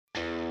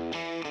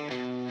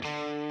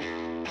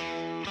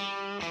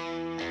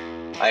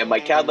I am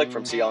Mike Cadlick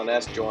from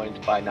CLNS, joined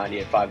by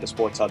 98.5 The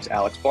Sports Hub's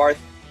Alex Barth.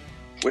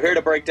 We're here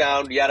to break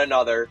down yet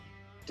another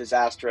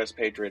disastrous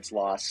Patriots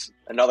loss,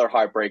 another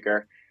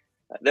heartbreaker.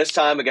 This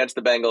time against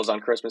the Bengals on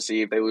Christmas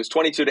Eve. They lose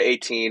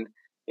 22-18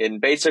 in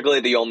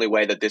basically the only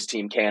way that this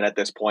team can at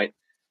this point.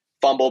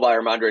 Fumble by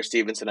Ramondre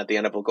Stevenson at the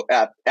end of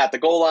at the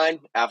goal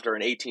line after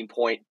an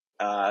 18-point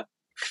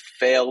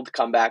failed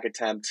comeback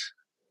attempt.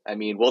 I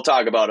mean, we'll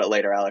talk about it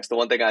later, Alex. The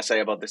one thing I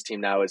say about this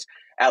team now is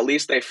at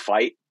least they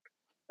fight.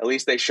 At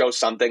least they show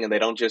something and they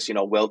don't just,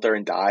 wilter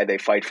and die. They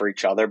fight for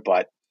each other,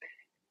 but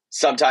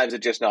sometimes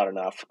it's just not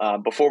enough.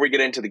 Before we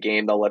get into the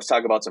game, though, let's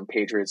talk about some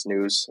Patriots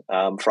news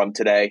from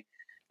today.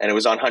 And it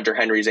was on Hunter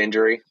Henry's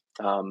injury.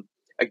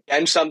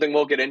 Again, something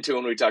we'll get into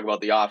when we talk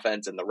about the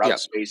offense and the route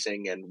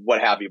spacing and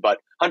what have you. But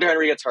Hunter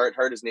Henry gets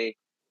hurt his knee.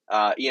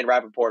 Ian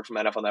Rappaport from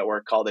NFL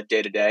Network called it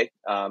day-to-day.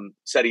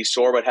 Said he's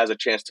sore but has a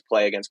chance to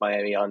play against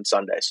Miami on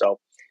Sunday. So,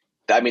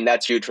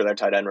 that's huge for their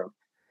tight end room.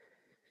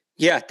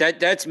 Yeah,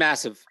 that's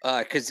massive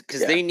because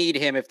they need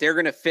him if they're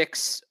going to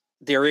fix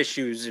their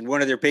issues, and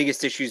one of their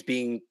biggest issues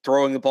being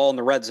throwing the ball in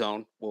the red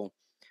zone. Well,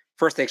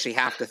 first they actually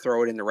have to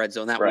throw it in the red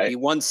zone. That would be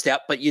one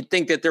step, but you'd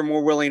think that they're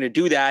more willing to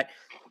do that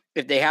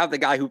if they have the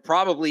guy who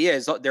probably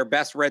is their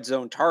best red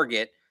zone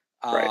target,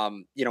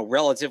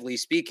 relatively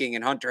speaking,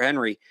 and Hunter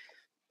Henry.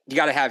 You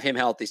got to have him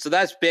healthy. So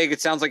that's big.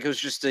 It sounds like it was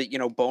just a,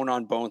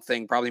 bone-on-bone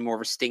thing, probably more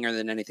of a stinger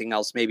than anything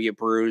else, maybe a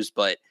bruise,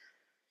 but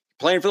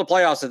playing for the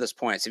playoffs at this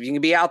point. So if you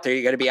can be out there,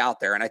 you got to be out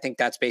there. And I think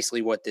that's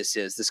basically what this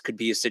is. This could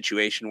be a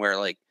situation where,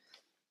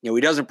 he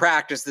doesn't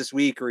practice this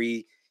week, or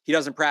he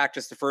doesn't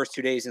practice the first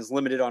 2 days and is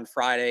limited on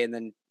Friday and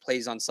then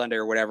plays on Sunday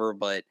or whatever.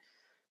 But,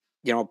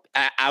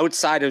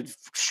 outside of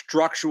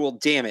structural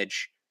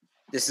damage,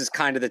 this is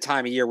kind of the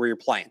time of year where you're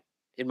playing.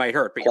 It might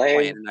hurt, but you're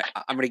playing. And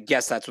I'm going to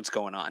guess that's what's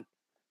going on.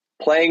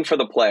 Playing for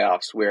the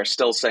playoffs. We are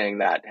still saying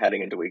that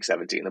heading into week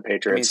 17. The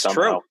Patriots somehow.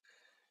 True.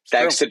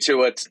 Thanks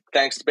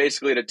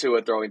basically to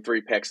Tua throwing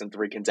 3 picks and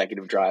 3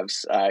 consecutive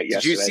drives yesterday.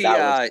 Did you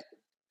see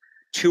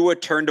Tua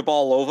turned the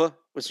ball over?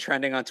 Was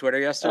trending on Twitter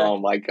yesterday. Oh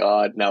my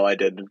God. No, I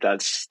didn't.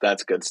 That's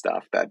good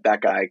stuff. That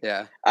guy.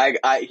 Yeah.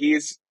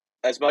 He's,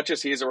 as much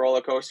as he's a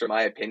roller coaster,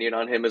 my opinion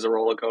on him is a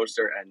roller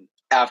coaster. And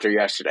after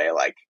yesterday,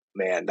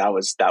 man, that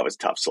was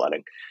tough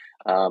sledding.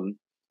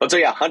 But so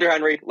yeah, Hunter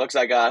Henry looks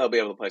like he'll be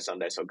able to play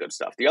Sunday. So good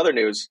stuff. The other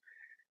news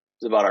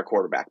is about our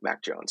quarterback,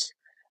 Mac Jones.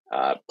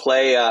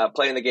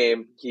 Playing the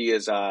game. He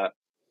is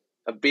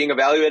being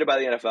evaluated by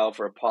the NFL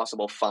for a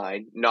possible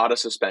fine, not a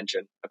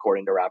suspension,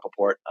 according to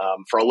Rappaport,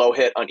 for a low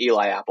hit on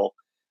Eli Apple.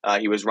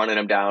 He was running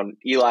him down.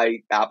 Eli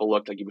Apple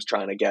looked like he was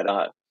trying to get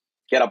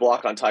a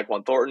block on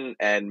Tyquan Thornton,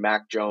 and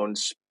Mac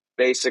Jones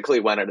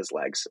basically went at his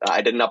legs.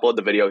 I didn't upload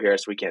the video here,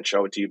 so we can't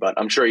show it to you, but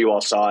I'm sure you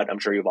all saw it. I'm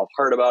sure you've all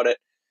heard about it.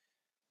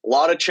 A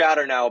lot of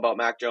chatter now about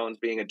Mac Jones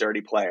being a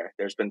dirty player.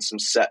 There's been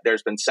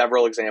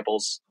several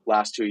examples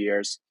last 2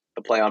 years.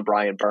 The play on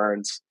Brian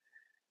Burns,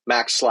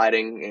 Max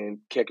sliding and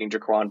kicking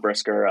Jaquan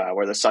Brisker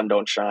where the sun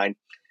don't shine.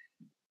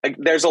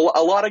 There's a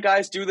lot of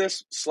guys do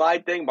this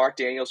slide thing. Mark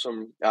Daniels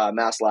from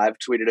Mass Live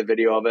tweeted a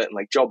video of it,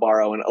 and Joe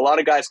Burrow, and a lot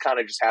of guys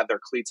kind of just have their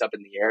cleats up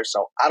in the air.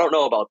 So I don't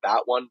know about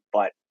that one,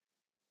 but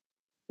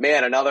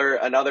man,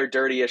 another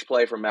dirty-ish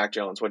play from Mac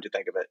Jones. What do you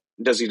think of it?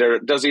 Does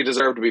he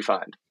deserve to be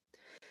fined?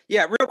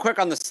 Yeah, real quick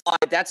on the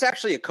slide, that's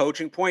actually a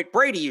coaching point.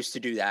 Brady used to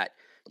do that.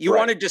 You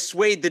want to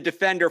dissuade the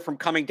defender from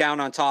coming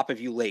down on top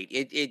of you late.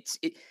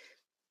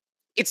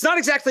 It's not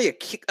exactly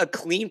a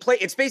clean play.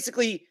 It's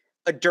basically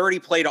a dirty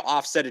play to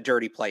offset a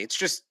dirty play. It's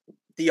just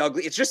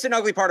an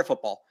ugly part of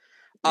football.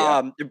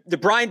 Yeah. The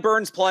Brian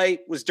Burns play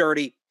was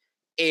dirty.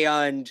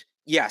 And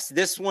yes,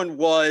 this one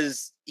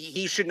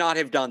he should not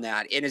have done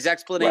that. And his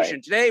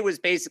explanation today was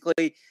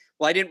basically,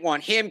 well, I didn't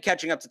want him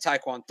catching up to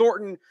Tyquan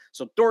Thornton,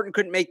 so Thornton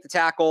couldn't make the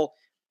tackle.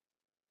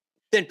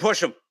 Then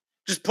push him.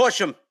 Just push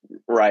him.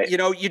 Right. You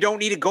don't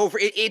need to go for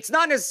it. It's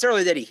not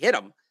necessarily that he hit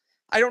him.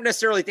 I don't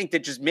necessarily think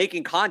that just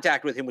making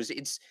contact with him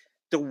it's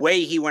the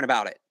way he went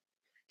about it.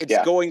 It's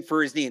going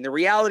for his knee. And the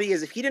reality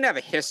is, if he didn't have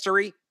a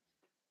history,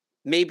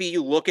 maybe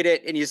you look at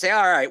it and you say,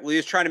 all right, well,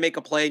 he's trying to make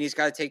a play and he's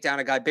got to take down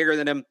a guy bigger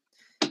than him.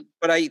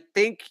 But I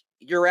think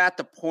you're at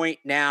the point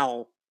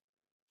now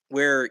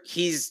where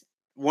he's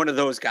one of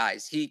those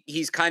guys.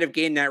 He's kind of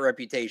gained that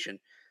reputation.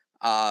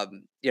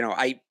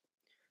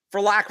 For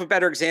lack of a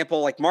better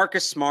example, like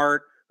Marcus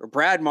Smart or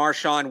Brad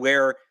Marchand,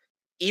 where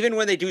even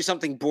when they do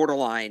something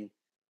borderline,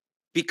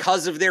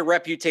 because of their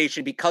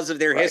reputation, because of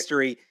their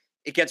history,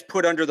 it gets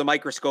put under the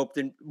microscope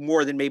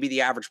more than maybe the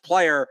average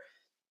player.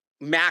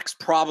 Mac's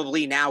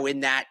probably now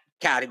in that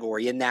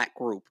category, in that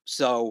group.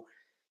 So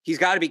he's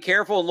got to be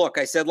careful. And look,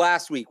 I said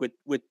last week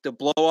with the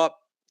blow up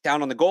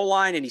down on the goal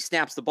line and he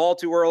snaps the ball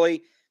too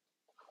early,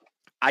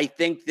 I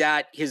think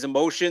that his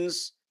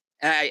emotions,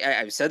 and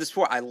I've said this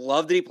before, I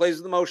love that he plays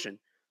with emotion,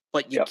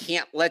 but you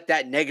can't let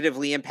that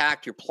negatively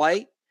impact your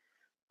play.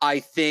 I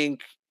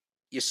think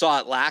you saw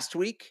it last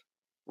week,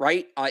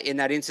 right? In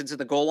that instance at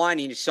the goal line,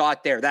 and you saw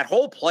it there. That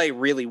whole play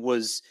really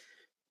was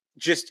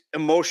just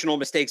emotional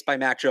mistakes by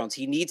Mac Jones.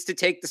 He needs to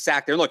take the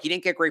sack there. Look, he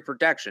didn't get great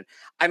protection.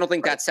 I don't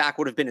think that sack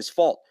would have been his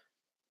fault.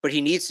 but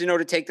he needs to know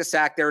to take the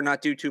sack there and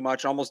not do too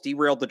much. Almost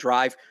derailed the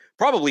drive.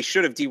 Probably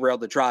should have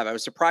derailed the drive. I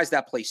was surprised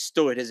that play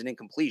stood as an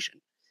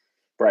incompletion.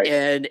 Right.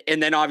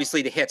 And then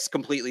obviously the hit's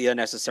completely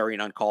unnecessary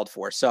and uncalled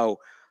for. So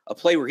a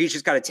play where he's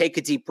just got to take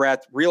a deep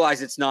breath,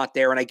 realize it's not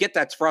there. And I get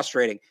that's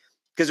frustrating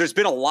because there's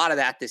been a lot of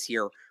that this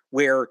year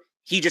where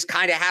he just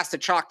kind of has to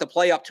chalk the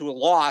play up to a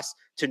loss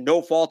to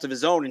no fault of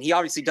his own. And he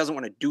obviously doesn't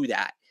want to do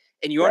that.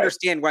 And you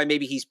understand why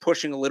maybe he's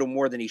pushing a little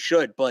more than he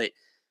should, but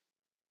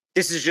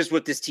this is just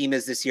what this team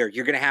is this year.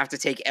 You're going to have to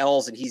take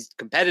L's, and he's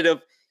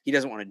competitive. He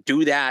doesn't want to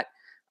do that.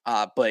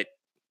 But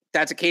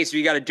that's a case where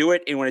you got to do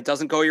it. And when it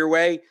doesn't go your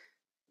way,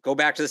 go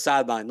back to the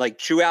sideline. Like,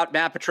 chew out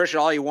Matt Patricia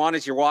all you want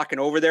as you're walking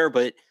over there,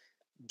 but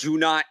do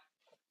not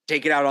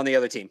take it out on the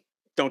other team.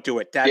 Don't do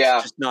it. That's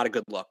just not a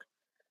good look.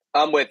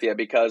 I'm with you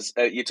because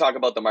you talk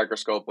about the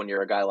microscope when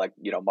you're a guy like,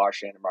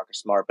 Marchand and Marcus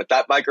Smart, but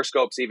that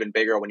microscope's even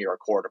bigger when you're a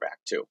quarterback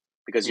too,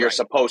 because you're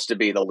supposed to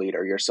be the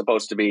leader. You're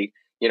supposed to be,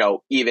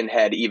 even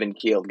head, even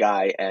keeled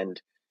guy.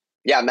 And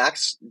yeah,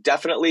 Mac's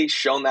definitely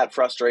shown that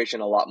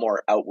frustration a lot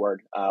more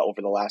outward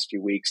over the last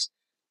few weeks,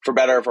 for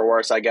better or for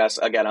worse, I guess.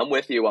 Again, I'm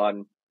with you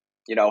on,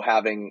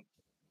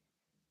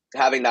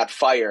 having that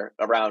fire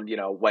around,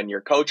 when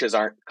your coaches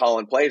aren't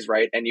calling plays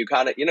right. And you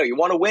kind of, you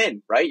want to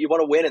win, right? You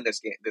want to win in this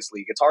game, this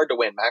league. It's hard to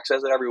win. Max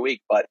says it every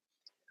week, but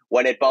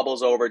when it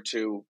bubbles over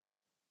to,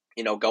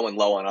 going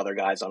low on other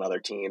guys on other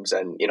teams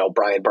and,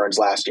 Brian Burns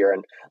last year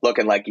and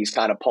looking like he's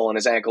kind of pulling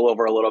his ankle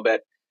over a little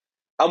bit,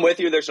 I'm with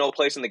you. There's no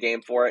place in the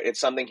game for it. It's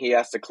something he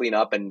has to clean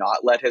up and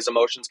not let his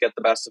emotions get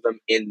the best of him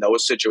in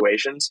those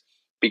situations,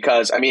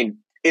 because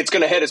it's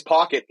going to hit his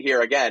pocket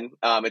here again.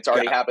 It's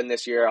already happened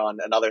this year on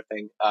another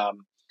thing.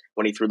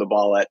 When he threw the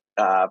ball at,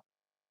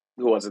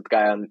 who was it? The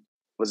guy on,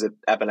 was it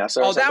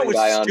Ebenezer? Oh, that was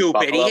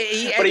stupid.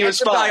 But he was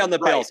fine. Guy on the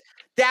Bills.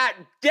 That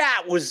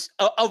was,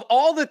 of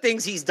all the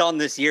things he's done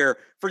this year,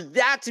 for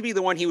that to be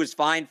the one he was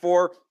fined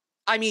for,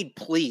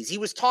 please. He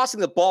was tossing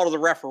the ball to the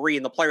referee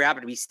and the player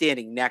happened to be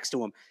standing next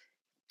to him.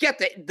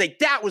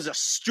 That was a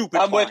stupid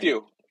I'm fine. with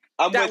you.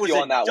 I'm with you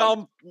on that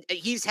one.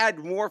 He's had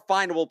more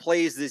finable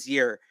plays this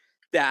year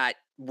that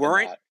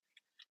weren't.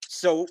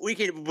 So we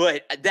can,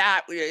 but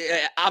that,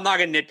 I'm not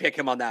going to nitpick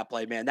him on that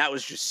play, man. That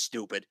was just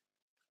stupid.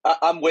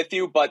 I'm with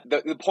you, but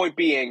the point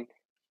being,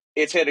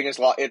 it's hitting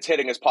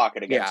his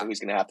pocket again, so he's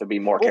going to have to be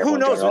more careful. Who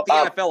knows with the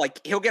NFL?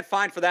 Like, he'll get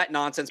fined for that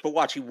nonsense, but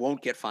watch, he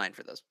won't get fined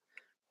for this,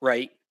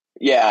 right?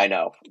 Yeah, I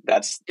know.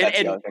 That's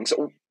the other thing.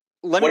 So,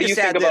 what do you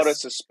think about a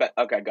suspension?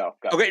 Okay, go.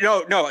 Okay,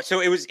 no. So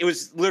it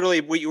was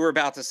literally what you were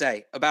about to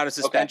say about a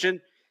suspension.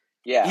 Okay.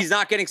 Yeah, he's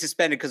not getting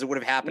suspended because it would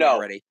have happened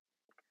already.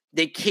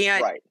 They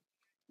can't. Right.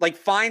 Like,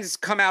 fines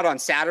come out on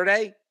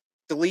Saturday.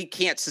 The league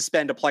can't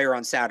suspend a player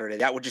on Saturday.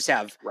 That would just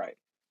have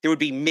there would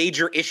be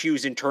major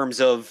issues in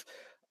terms of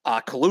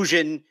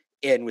collusion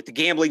and with the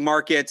gambling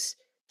markets.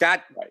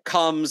 That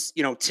comes,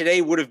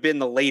 today would have been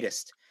the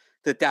latest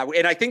that.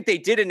 And I think they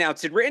did announce.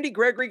 Did Randy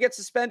Gregory get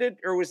suspended,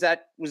 or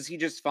was he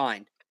just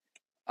fined?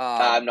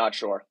 I'm not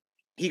sure.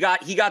 He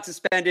got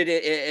suspended,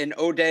 and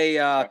O'Day,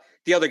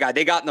 the other guy,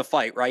 they got in the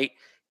fight, right?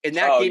 And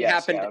that game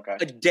happened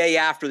a day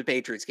after the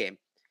Patriots game.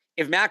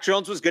 If Mac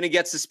Jones was going to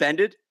get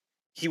suspended,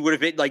 he would have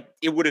been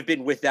it would have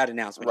been with that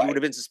announcement. He would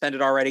have been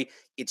suspended already.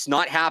 It's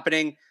not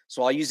happening.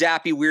 So all you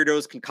zappy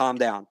weirdos can calm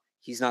down.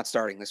 He's not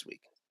starting this week.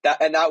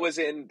 That was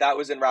in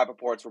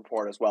Rappaport's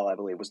report as well, I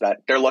believe, was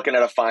that they're looking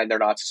at a fine, they're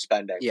not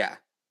suspending. Yeah.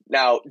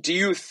 Now, do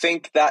you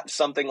think that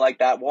something like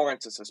that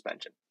warrants a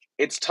suspension?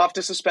 It's tough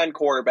to suspend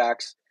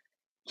quarterbacks.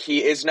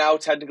 He is now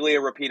technically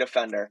a repeat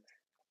offender.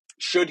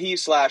 Should he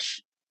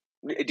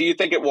do you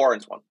think it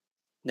warrants one?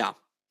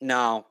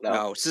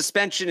 No.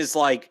 Suspension is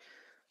like,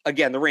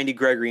 again, the Randy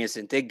Gregory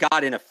incident. They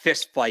got in a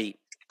fist fight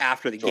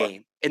after the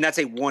game, and that's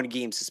a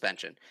one-game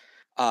suspension.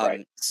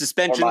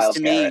 Suspensions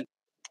to me,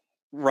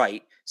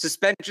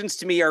 suspensions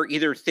to me are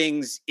either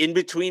things in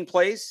between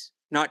plays,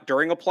 not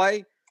during a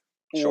play,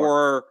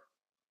 or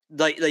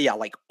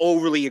like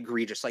overly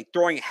egregious, like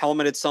throwing a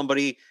helmet at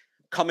somebody,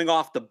 coming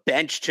off the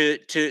bench to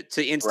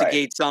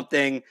instigate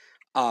something.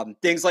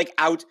 Things like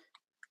out.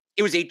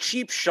 It was a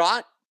cheap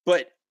shot,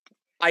 but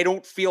I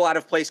don't feel out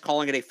of place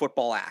calling it a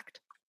football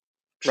act,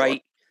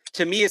 right?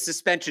 To me, a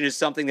suspension is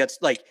something that's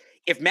like,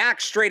 if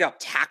Max straight up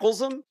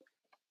tackles him,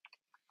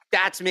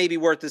 that's maybe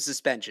worth the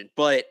suspension.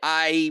 But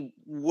it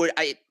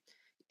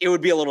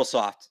would be a little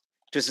soft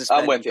to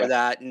suspend him for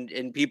that,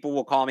 and people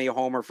will call me a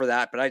homer for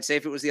that. But I'd say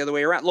if it was the other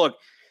way around, look,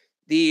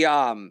 the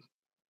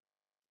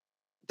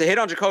hit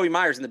on Jacoby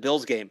Myers in the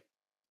Bills game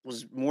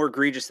was more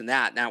egregious than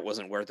that, and that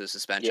wasn't worth the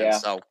suspension. Yeah.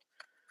 So,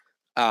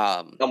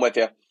 I'm with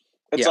you.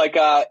 It's like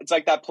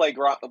that play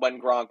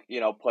when Gronk,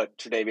 put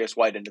Tre'Davious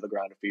White into the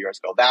ground a few years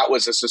ago. That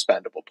was a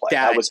suspendable play.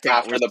 That was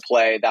after the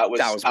play. That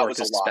was worth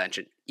a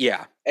suspension.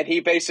 Yeah. And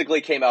he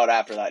basically came out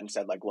after that and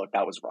said, like, look,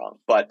 that was wrong.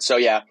 But so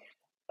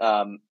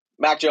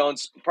Mac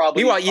Jones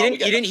probably. Meanwhile, you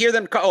didn't hear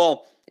them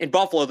call. In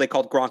Buffalo, they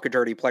called Gronk a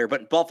dirty player,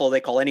 but in Buffalo,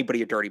 they call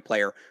anybody a dirty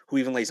player who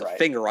even lays a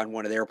finger on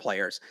one of their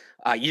players.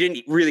 You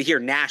didn't really hear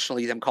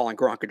nationally them calling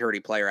Gronk a dirty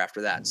player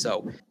after that.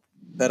 So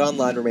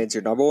BetOnline remains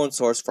your number one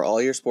source for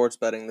all your sports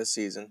betting this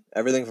season.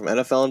 Everything from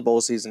NFL and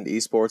bowl season to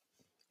esports.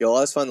 You'll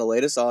always find the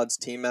latest odds,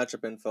 team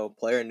matchup info,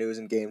 player news,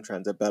 and game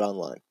trends at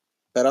BetOnline.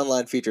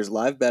 BetOnline features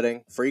live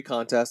betting, free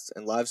contests,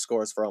 and live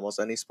scores for almost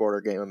any sport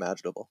or game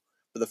imaginable.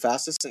 For the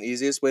fastest and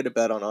easiest way to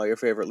bet on all your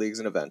favorite leagues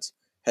and events,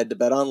 head to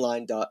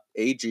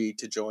betonline.ag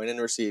to join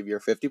and receive your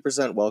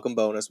 50% welcome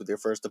bonus with your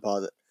first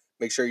deposit.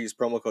 Make sure you use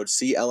promo code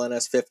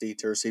CLNS50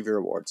 to receive your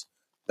rewards.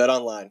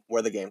 BetOnline,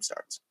 where the game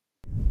starts.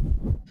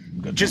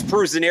 Just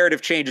proves the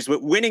narrative changes.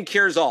 Winning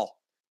cures all.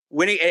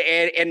 Winning,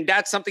 and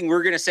that's something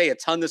we're going to say a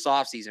ton this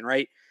offseason,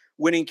 right?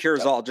 Winning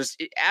cures all.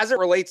 Just as it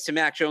relates to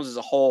Mac Jones as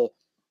a whole,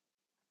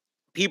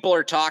 people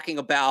are talking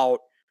about,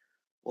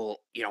 well,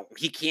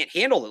 he can't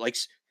handle it. Like,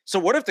 so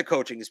what if the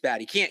coaching is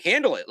bad? He can't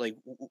handle it. Like,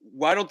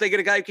 why don't they get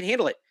a guy who can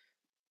handle it?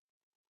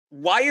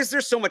 Why is there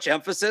so much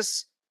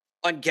emphasis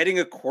on getting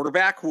a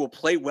quarterback who will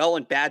play well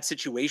in bad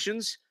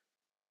situations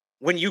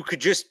when you could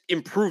just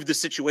improve the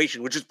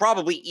situation, which is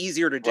probably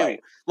easier to do?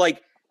 Right.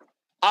 Like,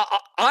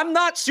 I'm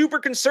not super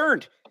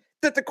concerned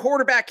that the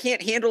quarterback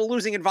can't handle a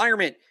losing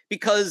environment,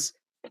 because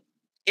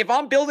if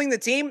I'm building the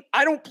team,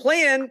 I don't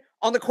plan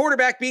on the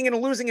quarterback being in a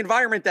losing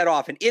environment that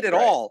often, if at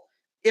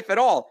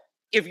all.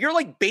 If you're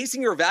like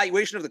basing your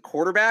evaluation of the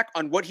quarterback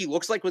on what he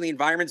looks like when the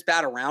environment's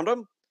bad around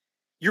him,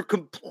 you're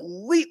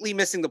completely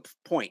missing the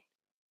point.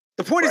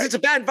 The point is, it's a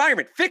bad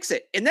environment. Fix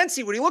it and then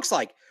see what he looks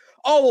like.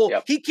 Oh,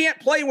 well, he can't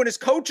play when his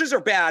coaches are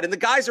bad and the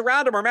guys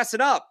around him are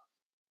messing up.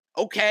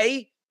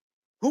 Okay,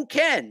 who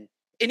can?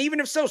 And even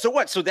if so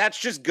what? So that's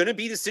just going to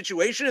be the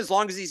situation as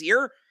long as he's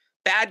here?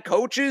 Bad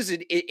coaches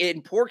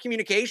and poor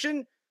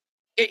communication?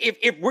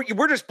 If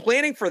we're just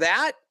planning for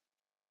that,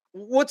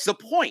 what's the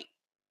point?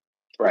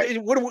 Right.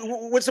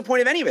 What's the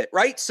point of any of it,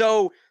 right?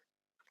 So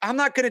I'm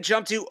not going to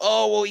jump to,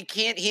 he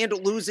can't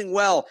handle losing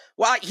well.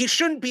 Well, he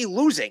shouldn't be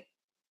losing.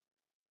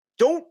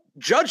 Don't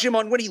judge him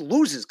on when he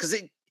loses, because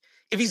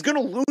if he's going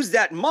to lose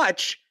that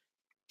much,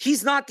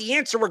 he's not the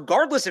answer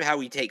regardless of how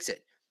he takes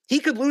it. He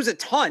could lose a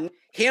ton,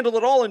 handle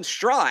it all in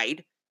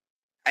stride,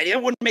 and it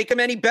wouldn't make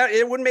him any better.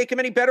 It wouldn't make him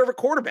any better of a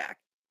quarterback,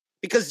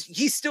 because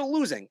he's still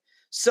losing.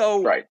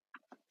 So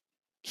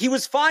he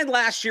was fine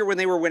last year when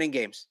they were winning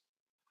games.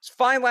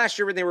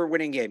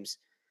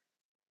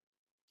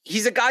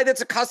 He's a guy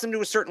that's accustomed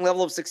to a certain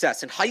level of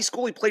success. In high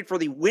school, he played for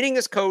the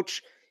winningest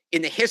coach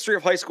in the history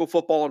of high school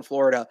football in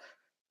Florida.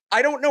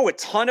 I don't know a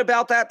ton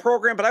about that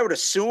program, but I would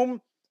assume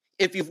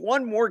if you've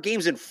won more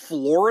games in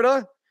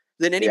Florida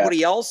than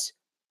anybody else,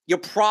 you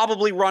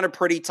probably run a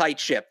pretty tight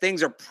ship.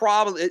 Things are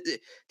probably,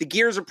 the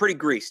gears are pretty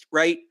greased,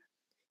 right?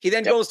 He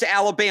then goes to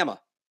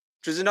Alabama,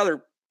 which is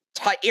another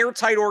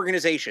airtight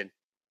organization,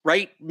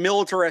 right?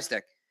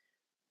 Militaristic.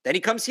 Then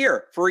he comes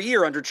here for a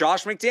year under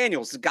Josh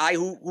McDaniels, the guy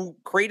who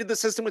created the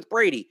system with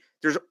Brady.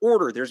 There's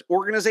order, there's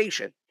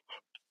organization.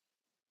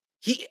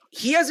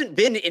 He hasn't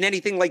been in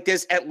anything like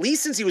this at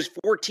least since he was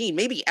 14,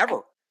 maybe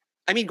ever.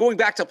 I mean, going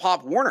back to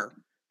Pop Warner,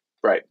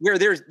 right, where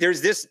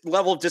there's this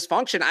level of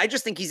dysfunction. I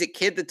just think he's a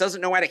kid that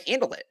doesn't know how to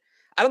handle it.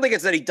 I don't think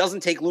it's that he doesn't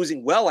take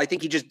losing well. I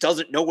think he just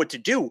doesn't know what to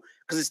do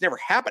because it's never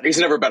happened. He's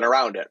never been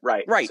around it,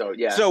 right? Right.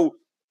 So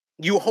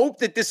you hope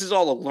that this is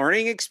all a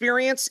learning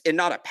experience and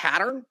not a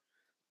pattern.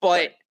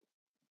 But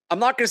I'm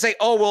not going to say,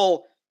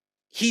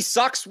 he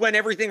sucks when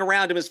everything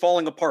around him is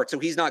falling apart, so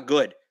he's not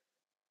good.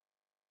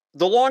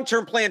 The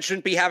long-term plan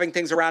shouldn't be having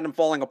things around him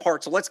falling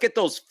apart. So let's get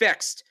those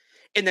fixed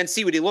and then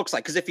see what he looks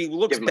like. Because if he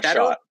looks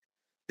better,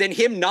 then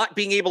him not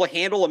being able to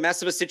handle a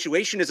mess of a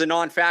situation is a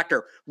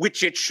non-factor,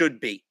 which it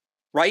should be,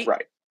 right?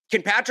 Right.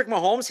 Can Patrick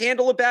Mahomes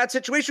handle a bad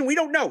situation? We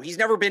don't know. He's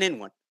never been in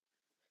one,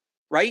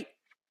 right?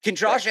 Can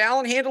Josh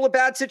Allen handle a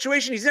bad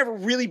situation? He's never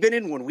really been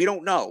in one. We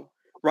don't know,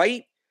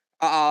 right?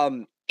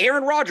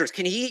 Aaron Rodgers,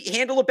 can he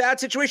handle a bad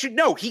situation?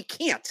 No, he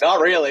can't. Not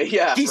really,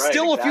 yeah. He's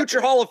still a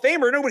future Hall of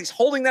Famer. Nobody's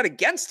holding that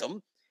against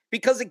him.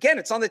 Because, again,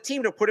 it's on the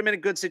team to put him in a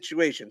good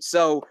situation.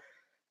 So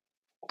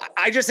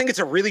I just think it's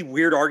a really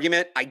weird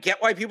argument. I get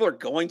why people are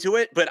going to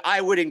it, but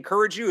I would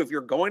encourage you, if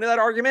you're going to that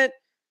argument,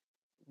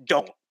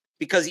 don't.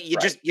 Because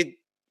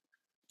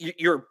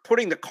you're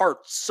putting the cart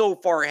so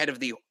far ahead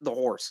of the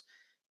horse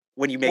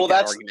when you make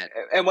that argument.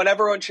 And when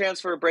everyone chants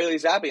for Bailey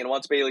Zappi and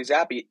wants Bailey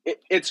Zappi,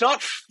 it's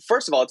not,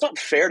 first of all, it's not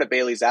fair to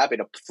Bailey Zappi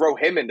to throw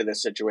him into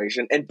this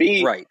situation. And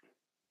B,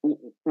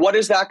 what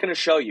is that going to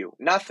show you?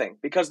 Nothing,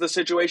 because the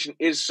situation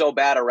is so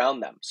bad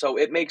around them. So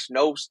it makes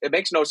no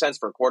sense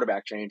for a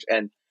quarterback change.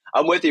 And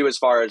I'm with you as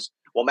far as,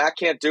 well, Matt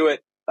can't do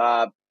it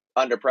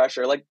under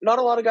pressure. Like, not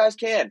a lot of guys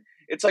can.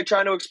 It's like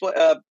trying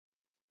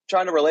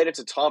to relate it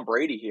to Tom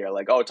Brady here.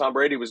 Like, Tom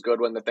Brady was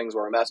good when the things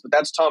were a mess, but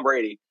that's Tom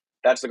Brady.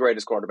 That's the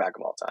greatest quarterback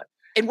of all time.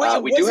 And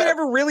was it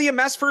ever really a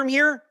mess for him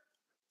here?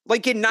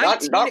 Like in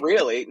 19, not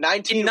really.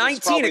 19,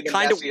 it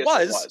kind of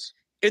was.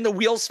 And the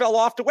wheels fell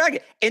off the wagon.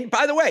 And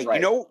by the way,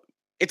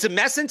 it's a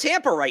mess in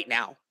Tampa right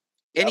now.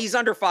 And he's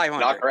under 500.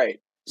 Not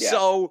great. Yeah.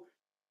 So,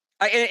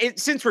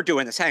 since we're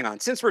doing this,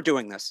 since we're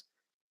doing this,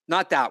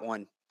 not that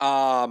one.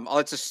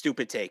 It's a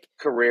stupid take.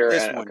 Career.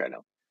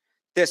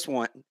 This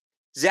one.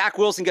 Zach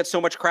Wilson gets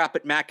so much crap,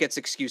 but Matt gets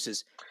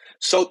excuses.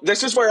 So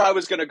this is where I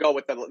was going to go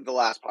with the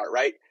last part,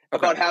 right? Okay.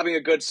 About having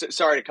a good,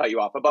 sorry to cut you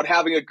off, about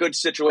having a good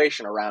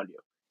situation around you.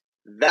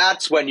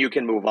 That's when you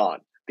can move on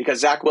because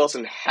Zach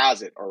Wilson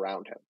has it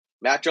around him.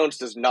 Mac Jones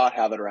does not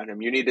have it around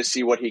him. You need to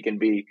see what he can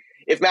be.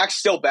 If Mac's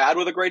still bad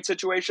with a great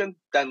situation,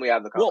 then we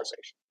have the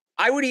conversation.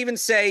 Well, I would even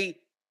say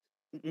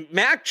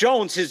Mac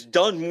Jones has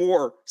done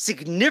more,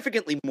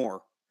 significantly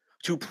more,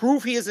 to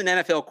prove he is an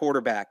NFL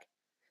quarterback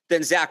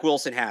than Zach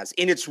Wilson has.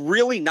 And it's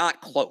really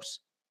not close.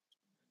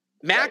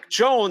 Mac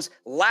Jones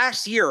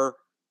last year,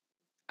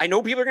 I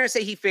know people are going to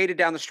say he faded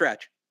down the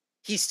stretch.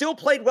 He still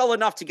played well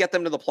enough to get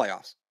them to the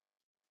playoffs.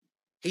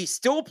 He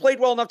still played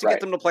well enough to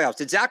get them to the playoffs.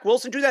 Did Zach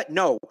Wilson do that?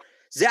 No.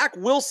 Zach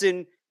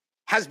Wilson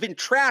has been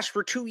trashed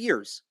for 2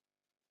 years.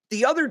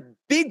 The other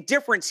big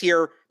difference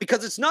here,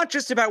 because it's not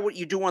just about what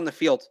you do on the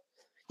field,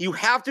 you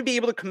have to be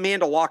able to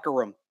command a locker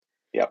room.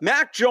 Yep.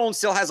 Mac Jones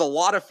still has a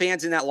lot of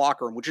fans in that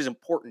locker room, which is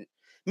important.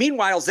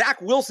 Meanwhile,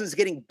 Zach Wilson's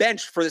getting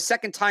benched for the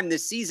second time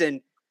this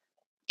season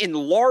in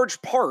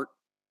large part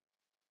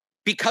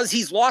because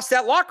he's lost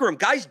that locker room.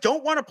 Guys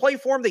don't want to play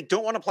for him. They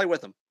don't want to play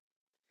with him.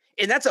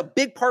 And that's a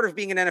big part of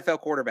being an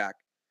NFL quarterback.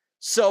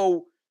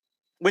 So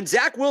when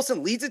Zach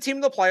Wilson leads a team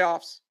to the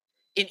playoffs,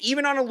 and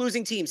even on a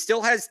losing team,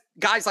 still has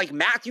guys like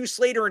Matthew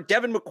Slater and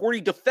Devin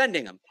McCourty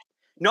defending him,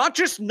 not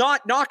just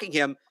not knocking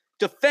him,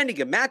 defending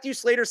him. Matthew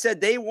Slater said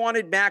they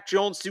wanted Mac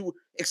Jones to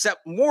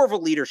accept more of a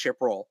leadership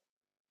role.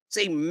 It's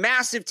a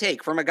massive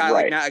take from a guy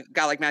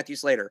like Matthew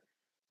Slater.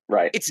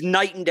 Right. It's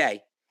night and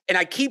day. And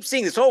I keep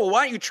seeing this. Oh, well,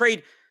 why don't you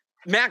trade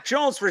Mac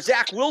Jones for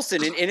Zach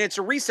Wilson? And it's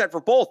a reset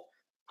for both.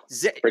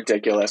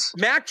 Ridiculous.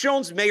 Mac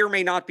Jones may or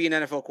may not be an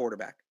NFL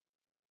quarterback.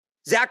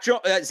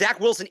 Zach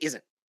Wilson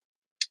isn't.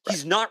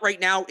 He's not right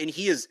now, and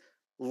he is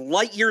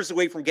light years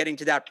away from getting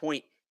to that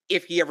point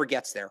if he ever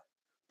gets there,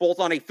 both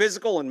on a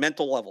physical and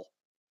mental level.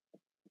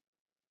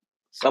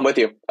 So, I'm with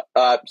you.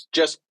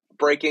 Just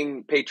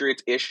breaking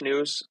Patriots-ish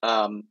news.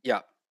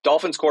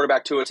 Dolphins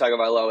quarterback Tua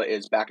Tagovailoa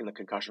is back in the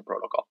concussion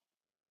protocol.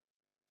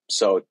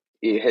 So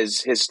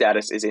his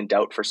status is in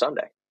doubt for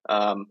Sunday.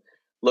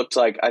 Looked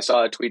like I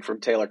saw a tweet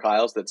from Taylor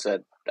Kyles that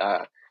said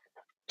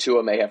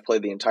Tua may have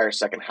played the entire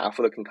second half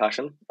with a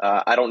concussion.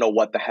 I don't know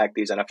what the heck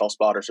these NFL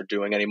spotters are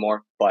doing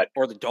anymore,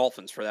 or the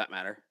Dolphins for that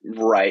matter.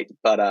 Right,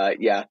 but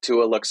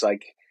Tua looks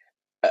like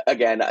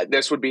again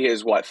this would be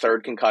his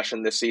third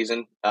concussion this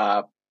season.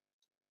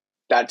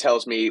 That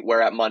tells me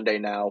we're at Monday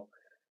now.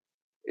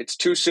 It's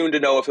too soon to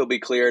know if he'll be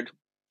cleared,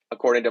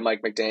 according to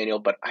Mike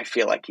McDaniel, but I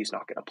feel like he's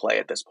not going to play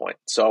at this point.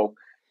 So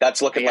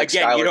that's looking like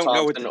Skylar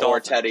Thompson or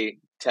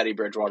Teddy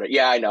Bridgewater.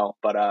 Yeah, I know,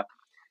 but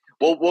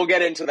we'll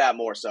get into that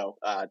more so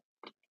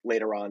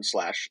later on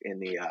 / in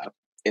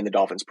the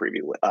Dolphins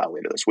preview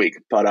later this week.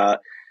 But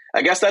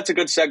I guess that's a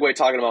good segue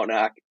talking about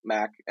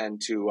Mac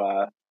and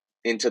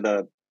into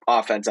the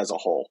offense as a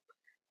whole,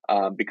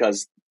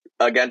 because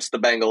against the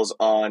Bengals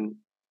on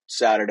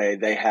Saturday,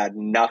 they had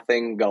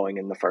nothing going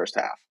in the first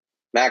half.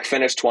 Mac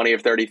finished 20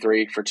 of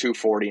 33 for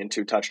 240 and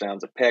 2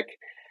 touchdowns a pick.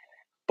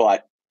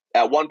 But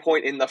at one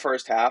point in the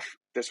first half,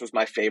 this was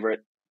my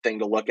favorite thing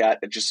to look at,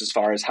 just as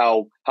far as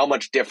how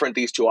much different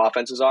these two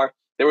offenses are.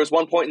 There was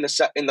one point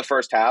in the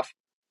first half,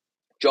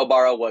 Joe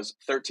Burrow was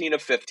 13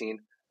 of 15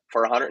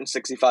 for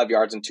 165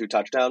 yards and 2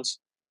 touchdowns,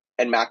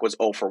 and Mac was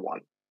 0 for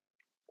 1.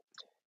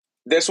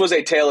 This was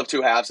a tale of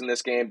two halves in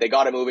this game. They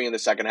got it moving in the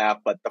second half,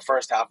 but the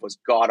first half was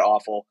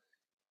god-awful.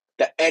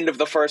 The end of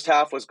the first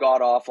half was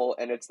god-awful,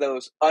 and it's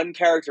those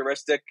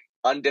uncharacteristic,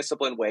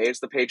 undisciplined ways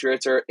the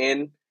Patriots are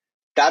in.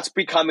 That's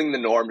becoming the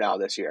norm now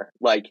this year.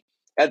 Like,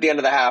 at the end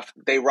of the half,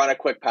 they run a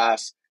quick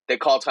pass, they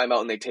call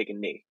timeout, and they take a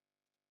knee.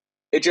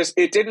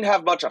 It didn't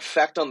have much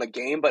effect on the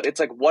game, but it's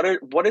like,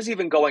 what is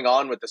even going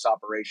on with this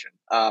operation?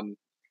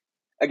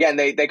 Again,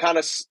 they kind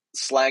of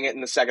slang it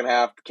in the second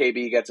half.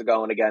 KB gets it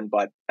going again,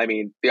 but, I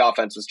mean, the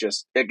offense was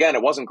just, again,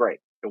 it wasn't great.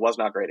 It was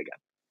not great again.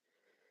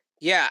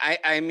 Yeah,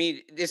 I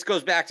mean, this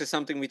goes back to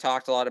something we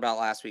talked a lot about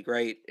last week,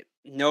 right?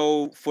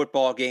 No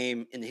football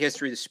game in the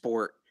history of the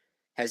sport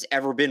has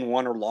ever been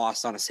won or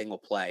lost on a single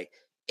play.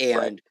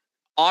 And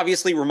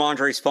obviously,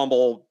 Ramondre's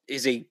fumble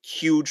is a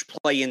huge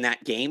play in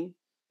that game.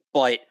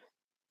 But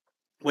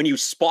when you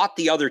spot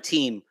the other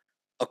team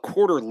a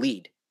quarter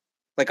lead,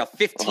 like a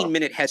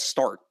 15-minute head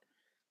start,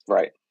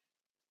 right?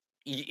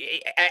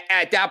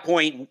 At that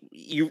point,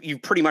 you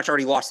pretty much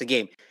already lost the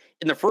game.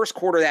 In the first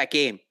quarter of that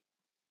game,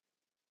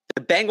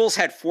 the Bengals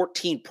had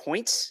 14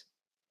 points.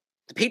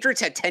 The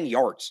Patriots had 10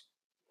 yards.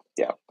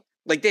 Yeah.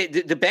 Like the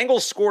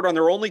Bengals scored on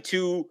their only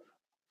 2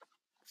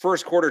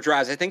 first quarter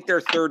drives. I think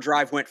their third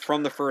drive went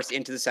from the first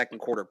into the second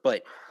quarter,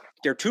 but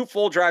their 2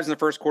 full drives in the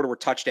first quarter were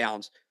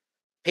touchdowns.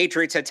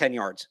 Patriots had 10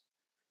 yards.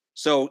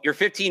 So you're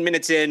 15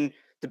 minutes in,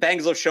 the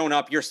Bengals have shown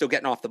up, you're still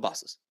getting off the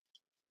buses.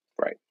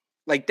 Right.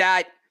 Like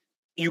that,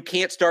 you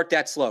can't start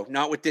that slow,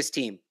 not with this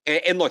team.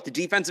 And look, the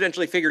defense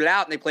eventually figured it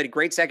out and they played a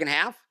great second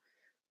half,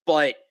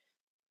 but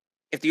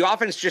if the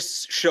offense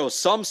just shows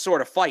some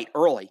sort of fight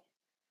early,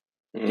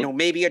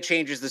 maybe it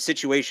changes the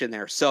situation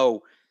there.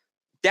 So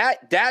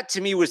that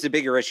to me was the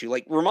bigger issue.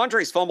 Like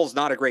Ramondre's fumble is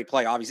not a great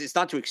play. Obviously, it's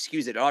not to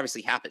excuse it. It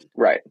obviously happened.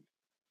 Right.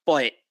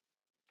 but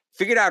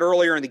figured out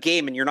earlier in the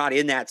game and you're not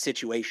in that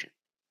situation.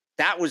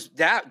 That was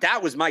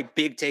my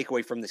big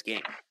takeaway from this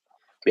game.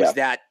 Was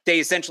that they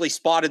essentially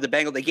spotted the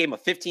Bengals. They gave them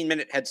a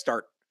 15-minute head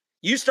start.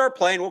 You start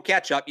playing, we'll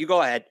catch up. You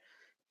go ahead.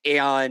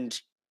 And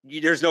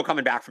there's no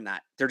coming back from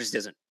that. There just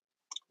isn't.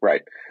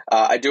 Right.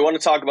 I do want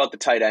to talk about the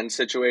tight end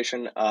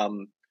situation.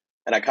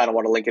 And I kind of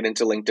want to link it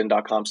into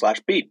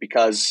linkedin.com/beat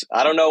because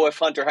I don't know if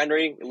Hunter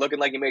Henry looking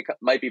like he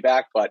might be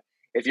back, but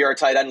if you're a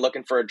tight end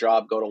looking for a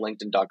job, go to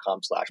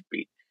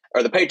linkedin.com/beat.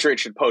 Or the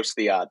Patriots should post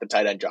the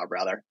tight end job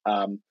rather.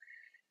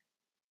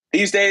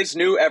 These days,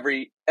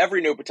 every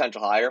new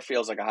potential hire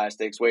feels like a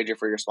high-stakes wager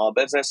for your small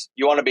business.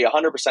 You want to be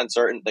 100%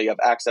 certain that you have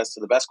access to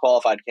the best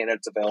qualified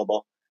candidates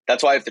available.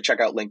 That's why you have to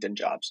check out LinkedIn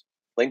Jobs.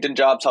 LinkedIn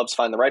Jobs helps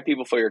find the right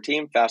people for your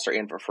team faster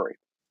and for free.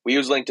 We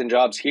use LinkedIn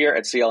Jobs here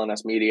at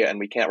CLNS Media, and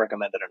we can't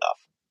recommend it enough.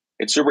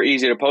 It's super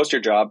easy to post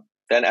your job,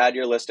 then add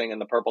your listing in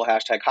the purple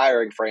hashtag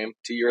hiring frame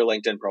to your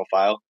LinkedIn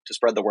profile to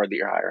spread the word that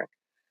you're hiring.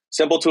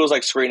 Simple tools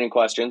like screening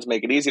questions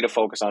make it easy to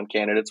focus on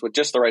candidates with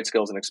just the right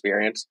skills and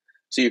experience,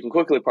 so you can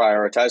quickly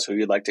prioritize who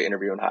you'd like to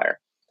interview and hire.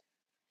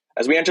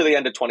 As we enter the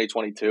end of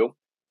 2022,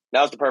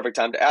 now's the perfect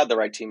time to add the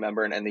right team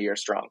member and end the year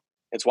strong.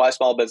 It's why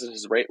small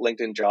businesses rate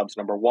LinkedIn Jobs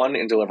 #1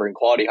 in delivering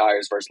quality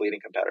hires versus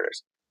leading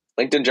competitors.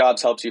 LinkedIn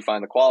Jobs helps you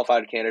find the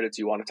qualified candidates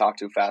you want to talk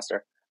to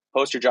faster.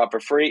 Post your job for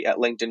free at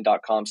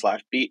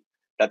linkedin.com/beat.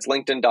 That's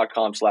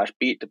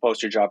linkedin.com/beat to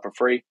post your job for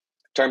free.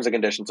 Terms and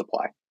conditions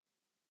apply.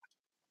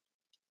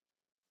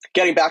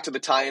 Getting back to the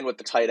tie-in with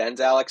the tight ends,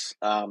 Alex.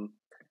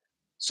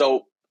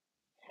 So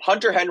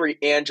Hunter Henry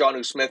and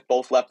Jonnu Smith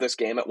both left this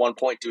game at one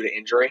point due to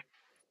injury.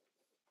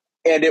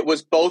 And it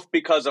was both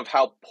because of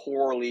how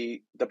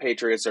poorly the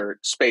Patriots are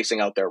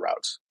spacing out their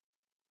routes.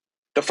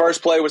 The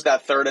first play was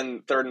that third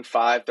and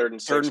 5, 3rd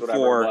and 6,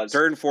 whatever it was.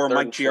 3rd and 4.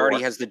 Mike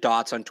Giardi has the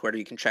dots on Twitter.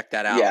 You can check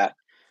that out. Yeah.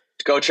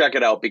 Go check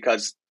it out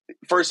because,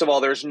 first of all,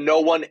 there's no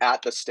one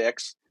at the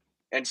sticks.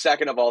 And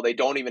second of all, they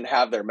don't even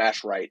have their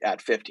mesh right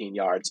at 15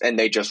 yards. And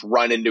they just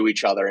run into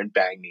each other and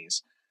bang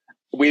knees.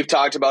 We've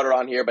talked about it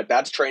on here, but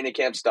that's training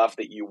camp stuff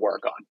that you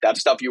work on. That's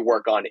stuff you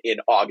work on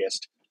in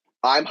August.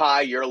 I'm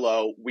high, you're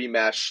low, we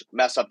mess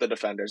up the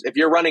defenders. If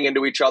you're running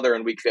into each other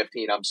in week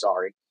 15, I'm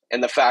sorry.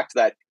 And the fact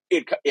that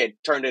it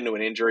turned into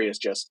an injury is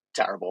just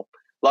terrible.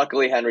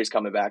 Luckily, Henry's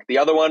coming back. The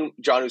other one,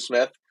 Jonnu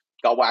Smith,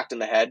 got whacked in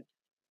the head.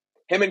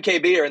 Him and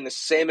KB are in the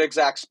same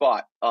exact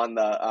spot on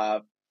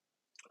the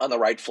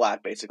right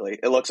flat, basically.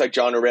 It looks like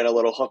Jonnu ran a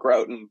little hook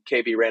route and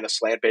KB ran a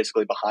slant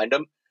basically behind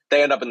him.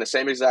 They end up in the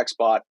same exact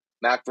spot.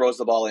 Mac throws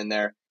the ball in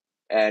there,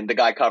 and the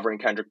guy covering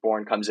Kendrick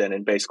Bourne comes in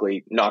and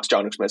basically knocks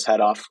Jonnu Smith's head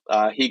off.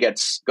 He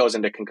goes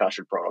into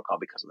concussion protocol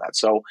because of that.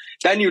 So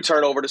then you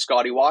turn over to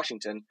Scotty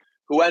Washington,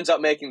 who ends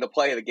up making the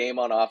play of the game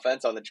on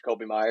offense on the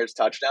Jacoby Myers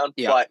touchdown.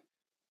 Yeah. But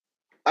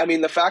I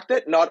mean, the fact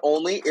that not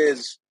only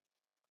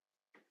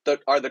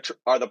are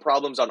the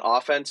problems on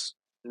offense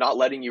not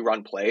letting you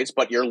run plays,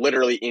 but you're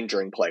literally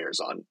injuring players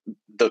on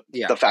the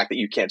fact that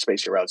you can't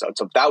space your routes out.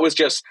 So that was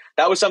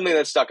something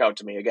that stuck out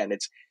to me. Again,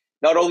 it's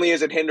not only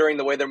is it hindering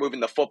the way they're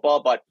moving the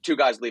football, but 2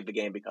 guys leave the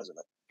game because of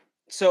it.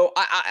 So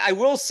I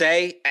will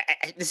say,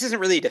 this isn't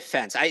really a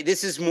defense.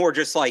 This is more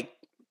just like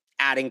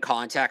adding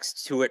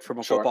context to it from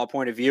a football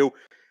point of view.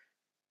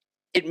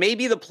 It may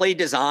be the play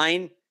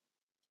design.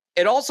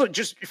 It also,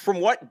 just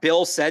from what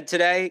Bill said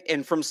today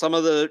and from some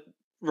of the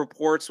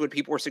reports, what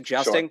people were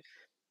suggesting,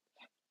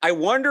 I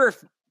wonder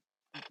if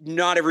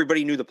not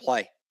everybody knew the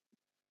play.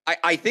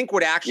 I think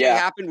what actually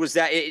happened was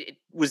that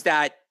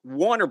that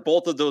one or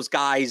both of those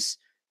guys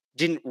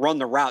didn't run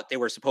the route they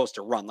were supposed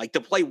to run. Like, the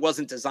play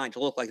wasn't designed to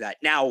look like that.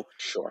 Now,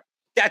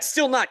 that's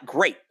still not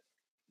great.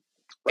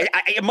 Right.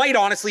 It might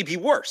honestly be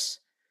worse.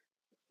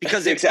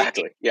 Because if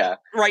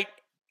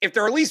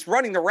they're at least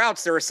running the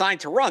routes they're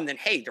assigned to run, then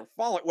hey, they're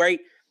following, right?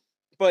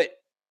 But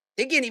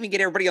they can't even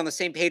get everybody on the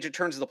same page in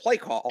terms of the play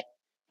call.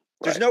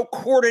 There's no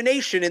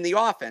coordination in the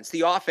offense.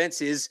 The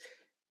offense is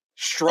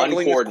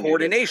struggling with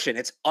coordination.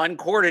 It's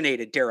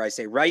uncoordinated, dare I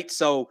say, right?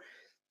 So,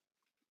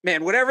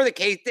 man, whatever the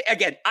case,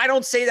 again, I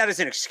don't say that as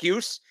an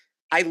excuse.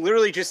 I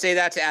literally just say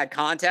that to add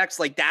context.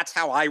 Like, that's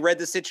how I read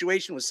the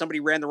situation, was somebody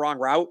ran the wrong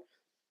route.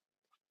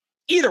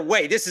 Either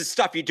way, this is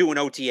stuff you do in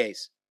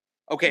OTAs.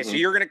 Okay, so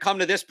you're going to come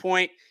to this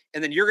point,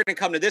 and then you're going to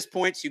come to this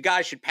point, so you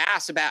guys should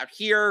pass about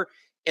here,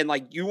 and,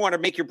 like, you want to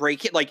make your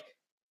break hit. Like,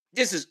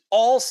 this is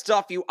all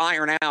stuff you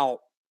iron out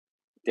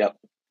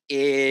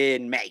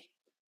in May.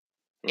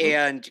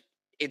 And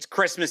it's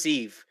Christmas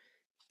Eve,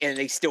 and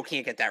they still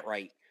can't get that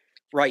right.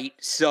 Right?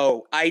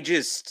 So I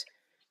just,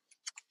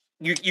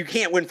 you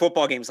can't win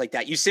football games like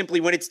that. You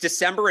simply, when it's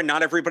December and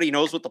not everybody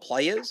knows what the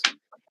play is,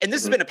 and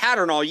this has been a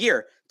pattern all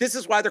year. This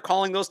is why they're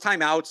calling those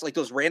timeouts, like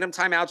those random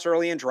timeouts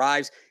early in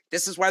drives.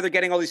 This is why they're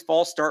getting all these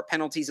false start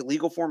penalties,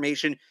 illegal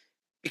formation,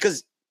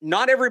 because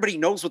not everybody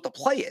knows what the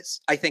play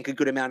is, I think, a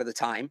good amount of the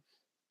time.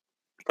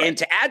 Right. And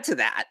to add to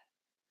that,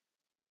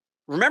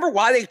 remember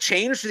why they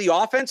changed the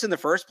offense in the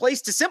first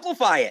place? To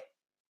simplify it.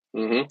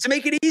 To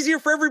make it easier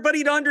for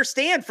everybody to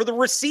understand, for the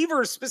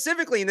receivers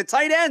specifically, and the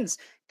tight ends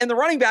and the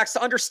running backs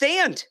to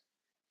understand.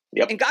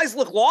 Yep. And guys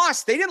look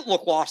lost. They didn't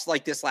look lost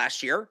like this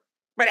last year.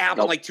 Might have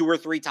happened like 2 or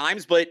 3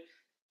 times, but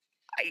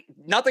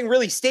nothing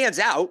really stands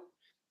out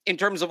in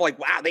terms of like,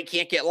 wow, they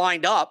can't get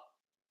lined up.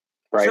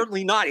 Right.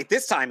 Certainly not at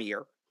this time of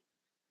year.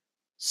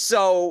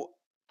 So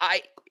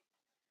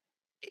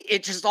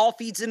it just all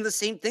feeds into the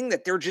same thing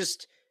that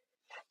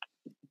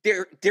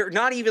they're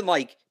not even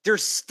like, they're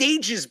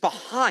stages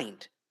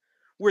behind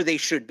where they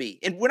should be.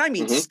 And when I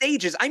mean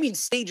stages, I mean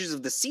stages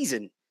of the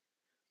season.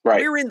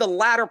 Right. We're in the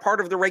latter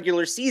part of the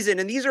regular season,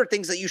 and these are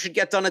things that you should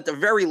get done at the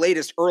very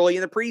latest early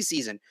in the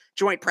preseason,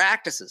 joint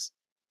practices.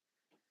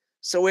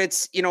 So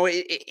it's,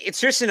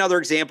 it's just another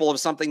example of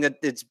something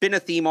that's been a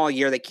theme all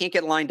year. They can't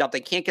get lined up.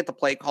 They can't get the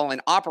play calling,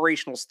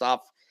 operational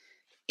stuff.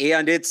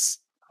 And it's,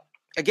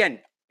 again,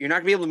 you're not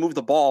going to be able to move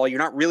the ball. You're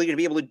not really going to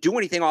be able to do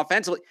anything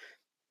offensively.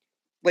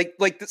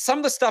 Like some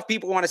of the stuff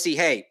people want to see,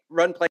 hey,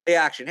 run, play,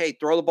 action. Hey,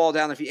 throw the ball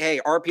down the field. Hey,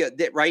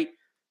 RPO, right?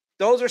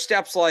 Those are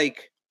steps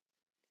like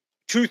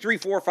 2, 3,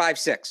 4, 5,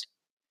 6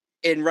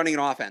 in running an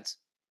offense.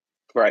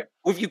 Right.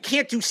 Well, if you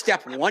can't do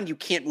step 1, you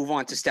can't move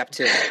on to step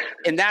 2.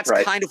 And that's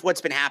kind of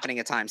what's been happening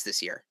at times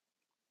this year.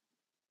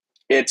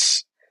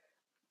 It's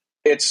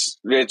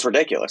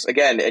ridiculous.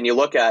 Again, and you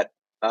look at,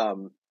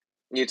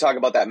 you talk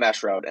about that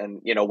mesh route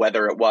and,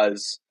 whether it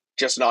was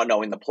just not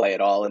knowing the play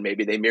at all and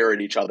maybe they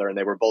mirrored each other and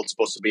they were both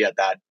supposed to be at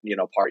that,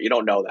 part. You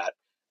don't know that.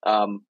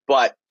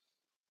 But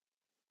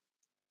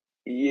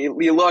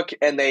you look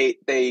and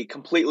they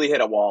completely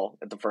hit a wall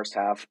at the first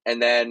half.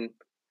 And then,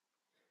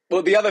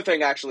 well, the other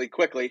thing actually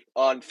quickly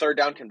on third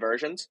down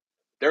conversions,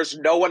 there's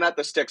no one at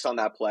the sticks on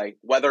that play,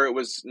 whether it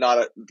was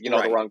not the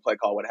wrong play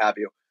call, what have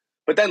you.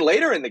 But then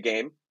later in the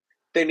game,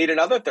 they need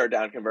another third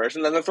down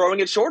conversion, then they're throwing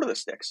it short of the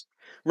sticks.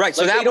 Right.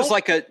 So that was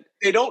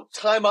they don't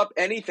time up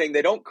anything.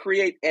 They don't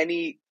create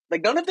any,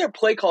 none of their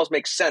play calls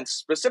make sense,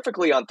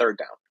 specifically on third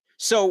down.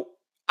 So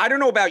I don't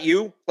know about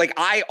you.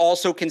 I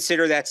also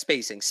consider that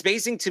spacing.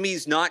 Spacing to me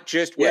is not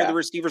just where the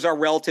receivers are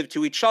relative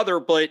to each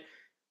other, but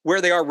where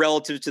they are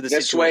relative to the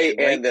this situation.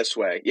 Way and this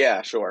way.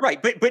 Yeah, sure.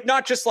 Right. But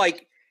not just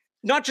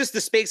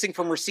the spacing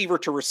from receiver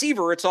to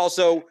receiver. It's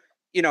also,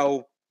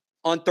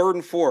 on 3rd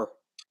and 4,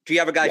 do you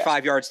have a guy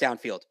 5 yards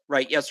downfield?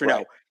 Right. Yes or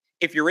no?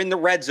 If you're in the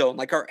red zone,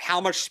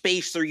 how much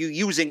space are you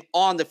using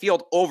on the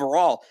field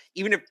overall?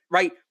 Even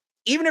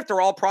if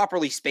they're all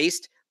properly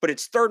spaced, but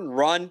it's 3rd and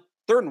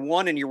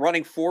 1, and you're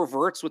running 4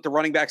 verts with the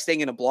running back staying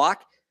in a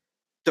block,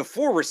 the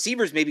 4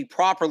 receivers may be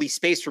properly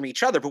spaced from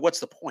each other, but what's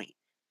the point?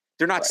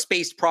 They're not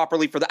spaced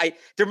properly for that.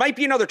 There might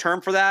be another term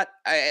for that.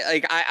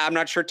 I'm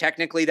not sure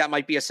technically that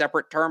might be a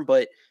separate term,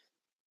 but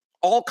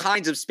all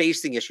kinds of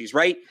spacing issues,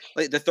 right?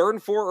 Like the 3rd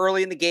and 4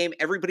 early in the game,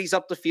 everybody's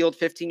up the field,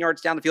 15 yards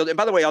down the field. And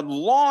by the way, on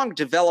long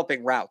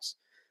developing routes,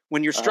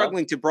 when you're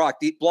struggling to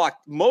block,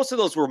 most of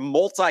those were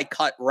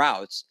multi-cut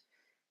routes.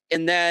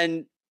 And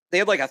then they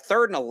had a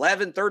 3rd and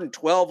 11, 3rd and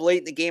 12 late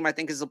in the game, I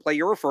think is the play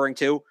you're referring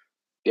to.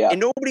 Yeah. And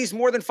nobody's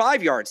more than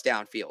 5 yards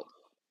downfield.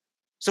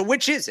 So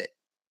which is it?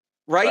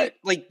 Right?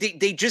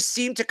 They just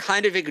seem to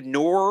kind of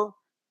ignore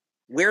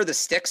where the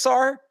sticks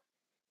are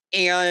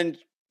and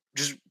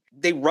just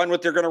they run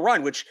what they're going to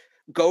run, which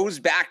goes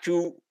back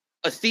to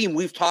a theme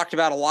we've talked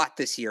about a lot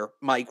this year,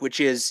 Mike, which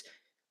is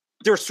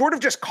they're sort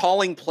of just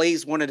calling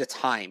plays one at a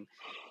time.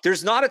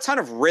 There's not a ton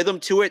of rhythm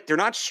to it. They're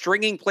not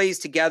stringing plays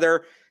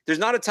together. There's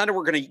not a ton of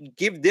we're going to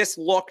give this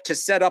look to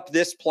set up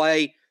this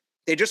play.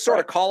 They just sort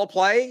of call a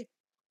play,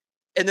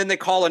 and then they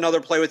call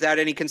another play without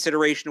any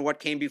consideration of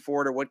what came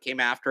before it or what came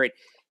after it.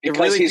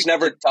 Because he's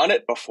never done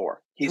it before.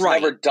 He's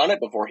never done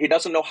it before. He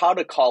doesn't know how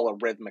to call a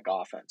rhythmic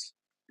offense.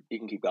 You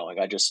can keep going.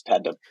 I just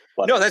had to.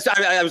 No,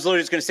 I was literally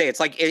just going to say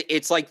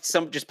it's like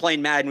some just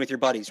playing Madden with your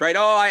buddies, right?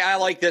 Oh, I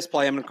like this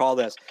play. I'm going to call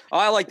this. Oh,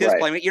 I like this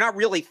play. You're not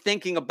really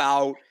thinking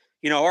about,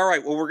 all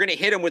right, well, we're going to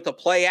hit him with a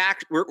play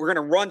action. We're going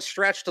to run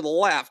stretch to the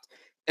left,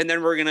 and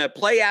then we're going to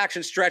play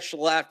action stretch to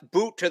the left,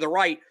 boot to the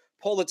right,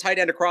 pull the tight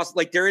end across.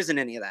 There isn't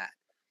any of that.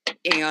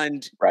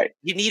 And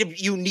you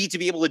need to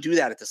be able to do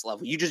that at this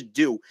level. You just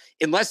do.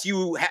 Unless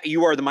you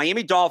are the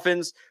Miami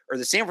Dolphins or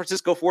the San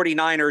Francisco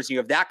 49ers, you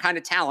have that kind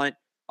of talent.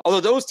 Although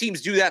those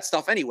teams do that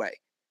stuff anyway.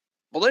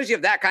 But as you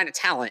have that kind of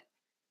talent,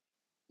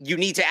 you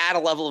need to add a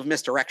level of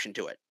misdirection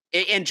to it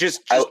and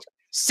just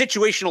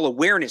situational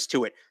awareness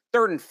to it.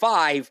 3rd and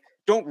 5,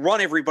 don't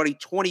run everybody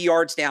 20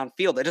 yards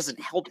downfield. That doesn't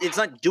help. It's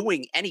not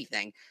doing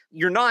anything.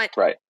 You're not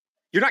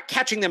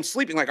catching them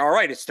sleeping all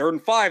right, it's 3rd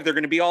and 5. They're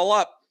going to be all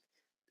up.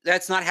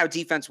 That's not how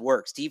defense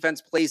works.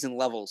 Defense plays in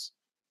levels.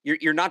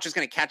 You're not just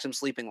going to catch them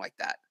sleeping like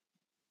that.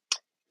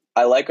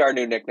 I like our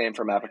new nickname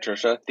for Matt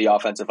Patricia, the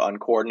offensive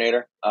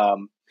uncoordinator.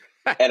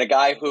 And a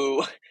guy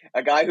who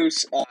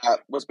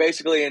was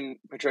basically in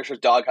Patricia's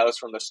doghouse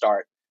from the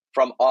start,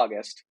 from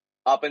August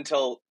up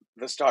until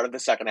the start of the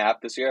second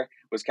half this year,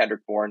 was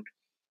Kendrick Bourne.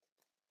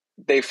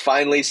 They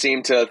finally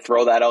seemed to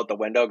throw that out the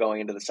window going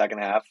into the second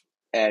half,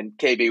 and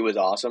KB was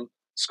awesome.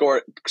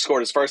 Scored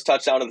his first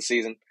touchdown of the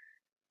season.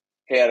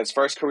 He had his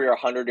first career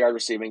 100-yard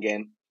receiving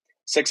game,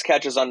 6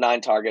 catches on 9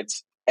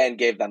 targets, and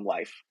gave them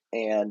life.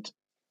 And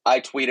I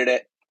tweeted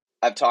it.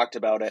 I've talked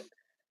about it.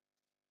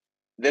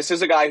 this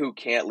is a guy who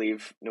can't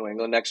leave New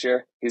England next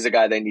year. He's a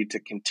guy they need to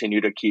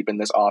continue to keep in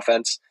this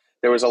offense.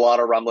 There was a lot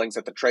of rumblings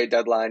at the trade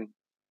deadline.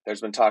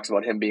 There's been talks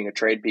about him being a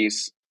trade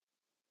piece.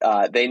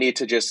 They need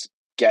to just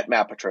get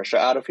Matt Patricia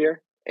out of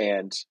here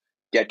and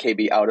get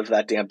KB out of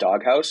that damn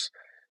doghouse,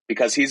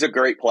 because he's a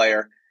great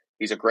player.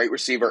 He's a great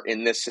receiver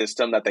in this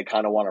system that they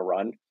kind of want to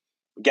run.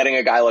 Getting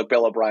a guy like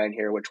Bill O'Brien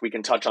here, which we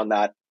can touch on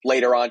that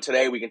later on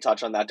today. We can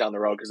touch on that down the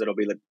road because it'll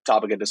be the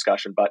topic of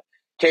discussion. But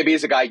KB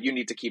is a guy you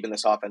need to keep in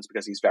this offense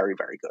because he's very,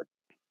 very good.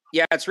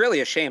 Yeah, it's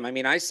really a shame. I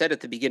mean, I said at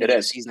the beginning of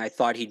the season I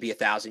thought he'd be a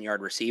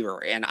 1,000-yard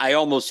receiver, and I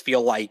almost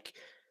feel like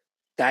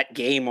that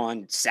game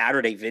on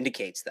Saturday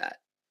vindicates that.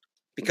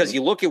 Because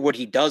you look at what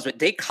he does, but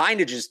they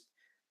kind of just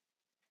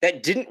 –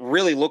 that didn't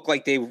really look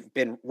like they've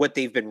been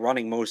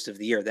running most of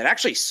the year. That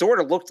actually sort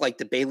of looked like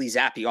the Bailey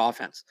Zappi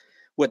offense,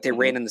 what they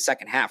ran in the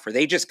second half, where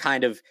they just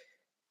kind of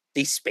 –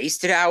 they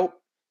spaced it out.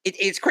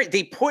 It's great.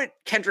 They put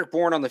Kendrick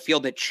Bourne on the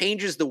field. It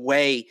changes the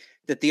way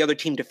that the other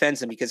team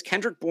defends him, because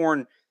Kendrick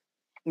Bourne,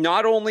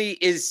 not only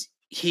is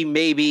he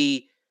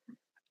maybe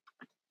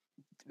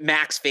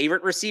Mac's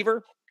favorite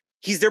receiver,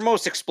 he's their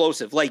most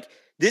explosive. Like,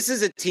 this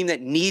is a team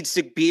that needs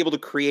to be able to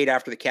create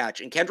after the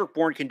catch, and Kendrick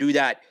Bourne can do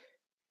that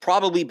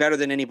probably better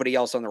than anybody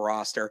else on the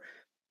roster.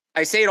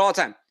 I say it all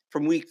the time.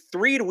 From week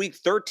 3 to week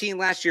 13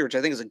 last year, which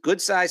I think is a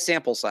good size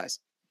sample size,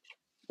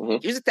 he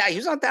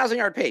was on a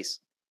 1,000-yard pace.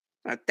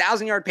 A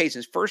 1,000-yard pace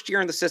his first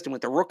year in the system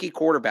with the rookie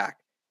quarterback.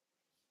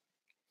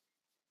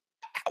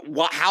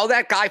 How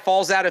that guy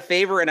falls out of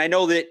favor, and I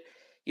know that,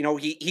 you know,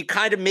 he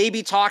kind of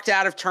maybe talked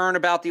out of turn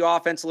about the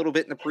offense a little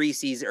bit in the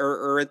preseason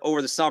or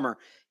over the summer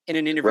in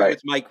an interview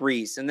with Mike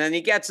Reese, and then he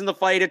gets in the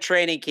fight at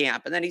training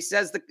camp, and then he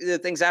says the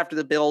things after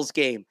the Bills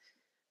game.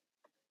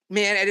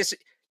 Man, it is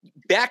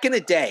back in the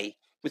day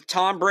with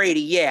Tom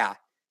Brady. Yeah,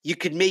 you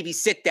could maybe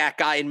sit that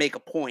guy and make a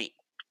point.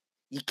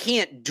 You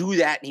can't do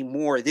that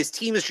anymore. This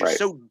team is just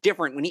so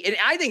different. And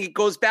I think it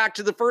goes back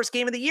to the first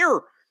game of the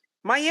year.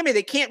 Miami,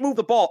 they can't move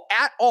the ball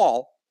at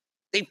all.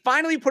 They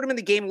finally put him in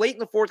the game late in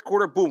the fourth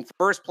quarter. Boom,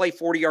 first play,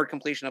 40-yard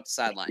completion up the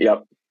sideline.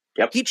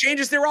 Yep. He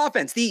changes their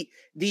offense.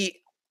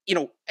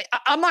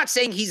 I'm not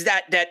saying he's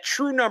that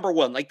true number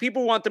one. Like,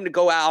 people want them to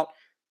go out.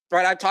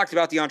 Right, I've talked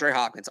about DeAndre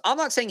Hopkins. I'm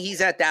not saying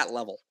he's at that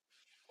level.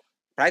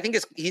 But I think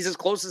he's as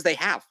close as they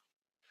have.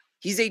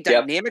 He's a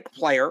dynamic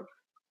player.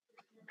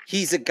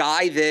 He's a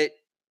guy that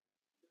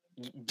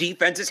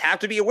defenses have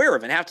to be aware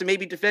of and have to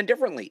maybe defend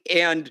differently.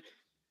 And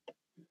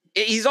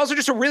he's also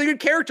just a really good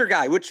character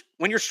guy, which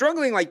when you're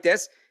struggling like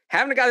this,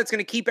 having a guy that's going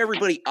to keep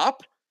everybody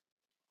up,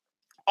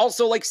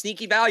 also like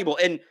sneaky valuable.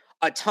 And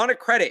a ton of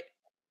credit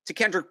to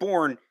Kendrick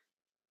Bourne.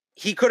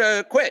 He could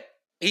have quit.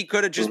 He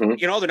could have just,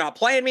 they're not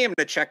playing me. I'm going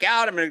to check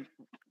out. I'm going to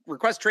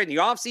request trade in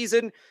the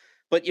offseason.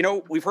 But,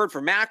 we've heard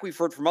from Mac. We've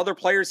heard from other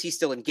players. He's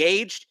still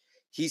engaged.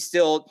 He's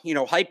still,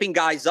 hyping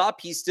guys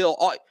up. He's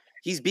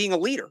being a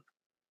leader.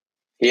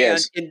 He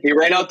is. He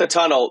ran out the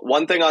tunnel.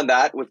 One thing on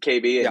that with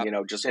KB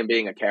and, just him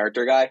being a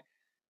character guy,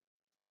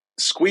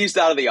 squeezed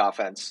out of the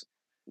offense,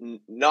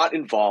 not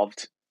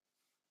involved,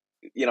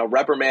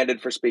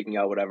 reprimanded for speaking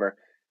out, whatever.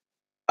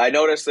 I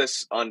noticed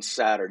this on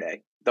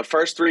Saturday. The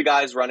first 3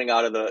 guys running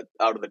out of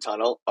the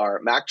tunnel are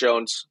Mac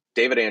Jones,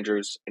 David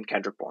Andrews, and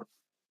Kendrick Bourne.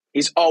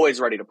 He's always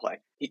ready to play.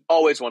 He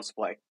always wants to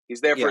play.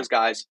 He's there for his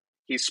guys.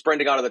 He's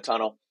sprinting out of the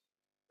tunnel.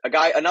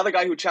 Another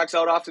guy who checks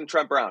out often,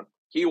 Trent Brown.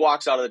 He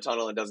walks out of the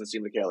tunnel and doesn't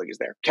seem to care like he's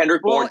there.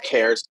 Kendrick Bourne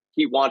cares.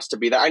 He wants to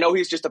be there. I know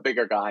he's just a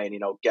bigger guy and,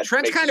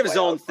 Trent's kind of his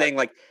own thing.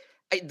 Like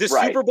the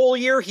Super Bowl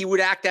year, he would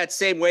act that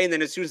same way. And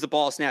then as soon as the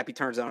ball snaps, he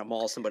turns on and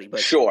mauls somebody. But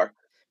sure.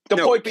 The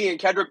point being,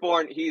 Kendrick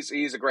Bourne, he's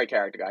a great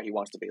character guy. He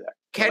wants to be there.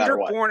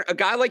 Kendrick Bourne, a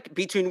guy like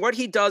between what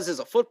he does as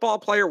a football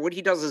player, what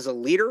he does as a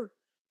leader,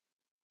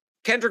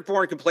 Kendrick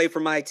Bourne can play for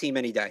my team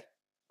any day.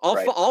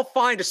 I'll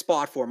find a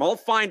spot for him. I'll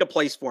find a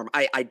place for him.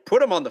 I'd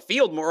put him on the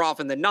field more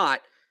often than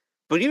not.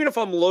 But even if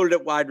I'm loaded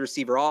at wide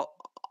receiver,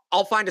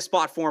 I'll find a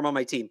spot for him on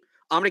my team.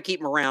 I'm going to keep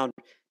him around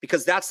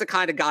because that's the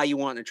kind of guy you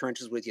want in the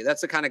trenches with you.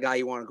 That's the kind of guy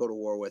you want to go to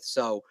war with.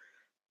 So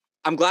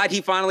I'm glad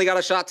he finally got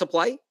a shot to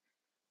play.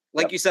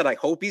 Like you said, I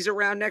hope he's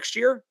around next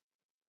year.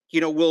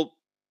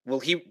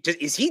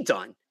 Is he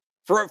done?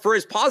 For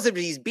as positive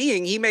as he's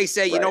being, he may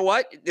say, you know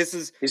what,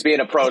 he's being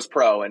a pro's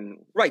pro, and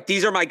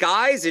these are my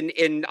guys,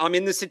 and I'm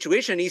in this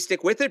situation, and he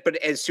stick with it. But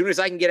as soon as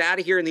I can get out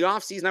of here in the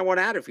offseason, I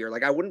want out of here.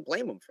 Like, I wouldn't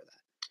blame him for that.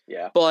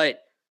 Yeah. But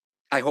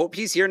I hope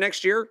he's here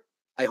next year.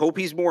 I hope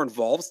he's more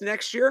involved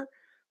next year.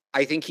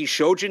 I think he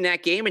showed you in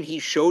that game, and he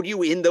showed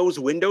you in those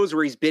windows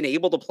where he's been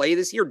able to play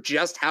this year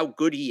just how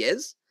good he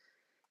is.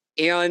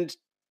 And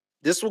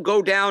this will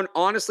go down,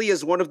 honestly,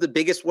 as one of the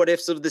biggest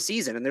what-ifs of the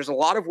season. And there's a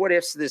lot of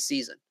what-ifs this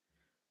season.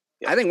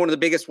 I think one of the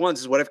biggest ones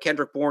is what if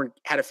Kendrick Bourne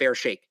had a fair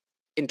shake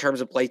in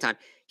terms of playtime.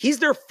 He's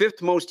their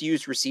 5th most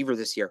used receiver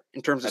this year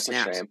in terms of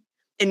snaps.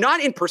 And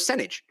not in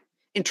percentage,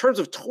 in terms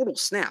of total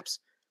snaps.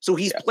 So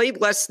he's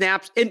played less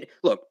snaps. And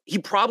look, he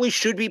probably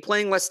should be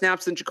playing less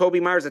snaps than Jacoby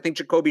Myers. I think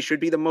Jacoby should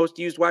be the most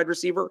used wide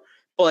receiver.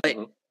 But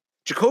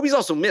Jacoby's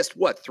also missed,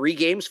 3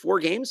 games, 4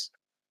 games?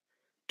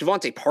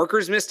 Devontae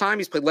Parker's missed time.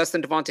 He's played less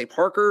than Devontae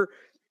Parker.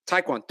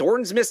 Tyquan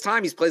Thornton's missed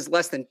time. He's played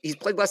less than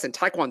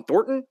Tyquan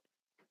Thornton,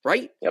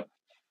 right? Yep.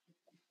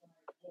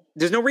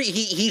 There's no reason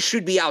he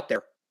should be out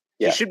there.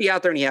 Yeah. He should be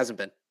out there, and he hasn't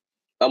been.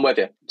 I'm with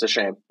you. It's a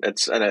shame.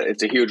 It's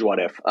a huge what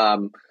if.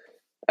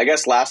 I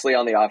guess lastly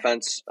on the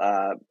offense,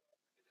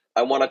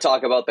 I want to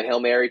talk about the Hail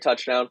Mary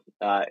touchdown.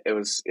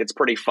 It's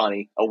pretty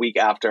funny. A week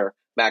after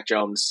Mac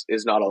Jones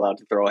is not allowed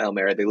to throw a Hail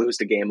Mary, they lose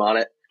the game on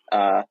it.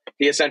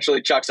 He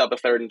essentially chucks up a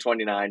 3rd and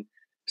 29.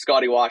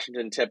 Scotty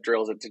Washington tip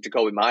drills it to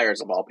Jacoby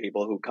Myers of all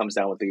people, who comes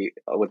down with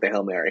the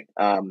Hail Mary.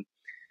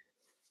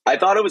 I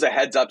thought it was a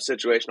heads up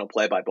situational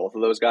play by both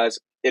of those guys.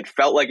 It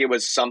felt like it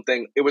was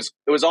something. It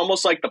was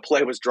almost like the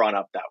play was drawn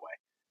up that way.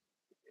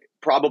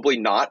 Probably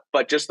not,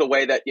 but just the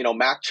way that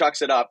Mac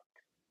chucks it up,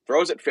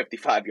 throws it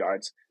 55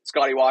 yards.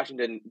 Scotty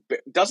Washington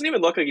doesn't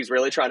even look like he's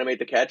really trying to make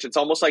the catch. It's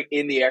almost like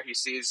in the air he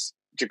sees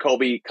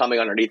Jacoby coming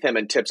underneath him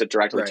and tips it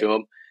directly to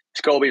him.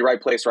 Jacoby, right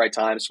place, right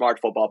time, smart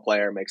football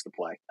player, makes the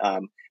play.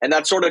 And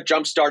that sort of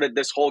jump-started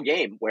this whole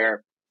game,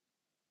 where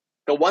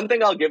the one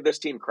thing I'll give this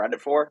team credit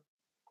for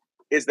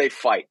is they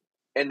fight.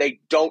 And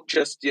they don't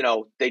just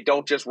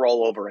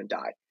roll over and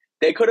die.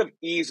 They could have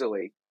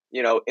easily,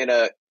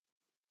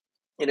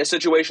 in a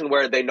situation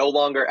where they no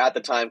longer at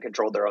the time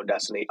controlled their own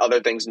destiny, other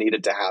things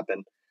needed to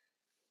happen.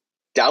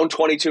 Down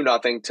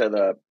 22-0 to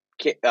the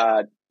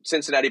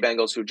Cincinnati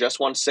Bengals, who just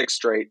won 6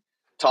 straight,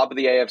 top of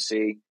the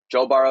AFC.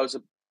 Joe Burrow's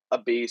a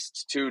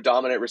beast, 2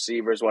 dominant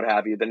receivers, what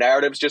have you. The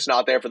narrative's just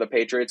not there for the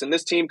Patriots, and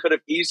this team could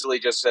have easily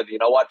just said, you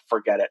know what,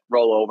 forget it,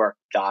 roll over,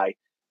 die,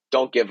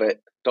 don't give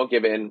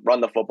in,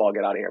 run the football,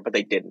 get out of here. But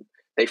they didn't.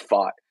 They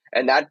fought,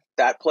 and that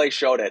play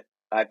showed it.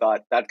 I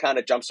thought that kind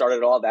of jump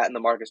started all that, and the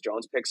Marcus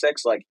Jones pick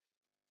six. Like,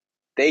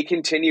 they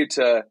continue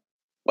to,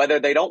 whether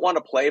they don't want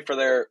to play for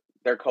their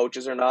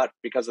coaches or not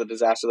because of the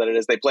disaster that it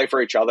is, they play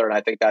for each other, and I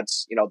think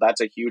that's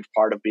a huge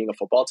part of being a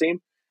football team.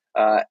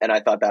 And I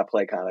thought that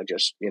play kind of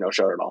just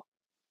showed it all.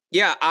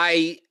 Yeah,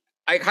 I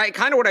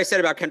kind of what I said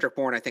about Kendrick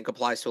Bourne, I think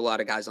applies to a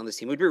lot of guys on this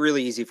team. It would be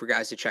really easy for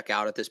guys to check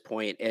out at this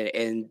point.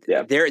 And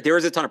there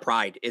is a ton of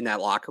pride in that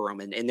locker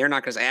room. And they're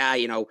not going to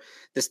say,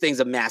 this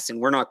thing's a mess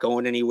and we're not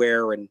going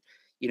anywhere. And,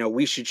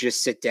 we should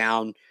just sit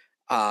down.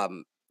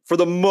 For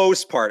the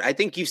most part, I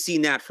think you've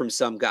seen that from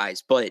some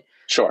guys. But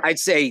sure, I'd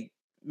say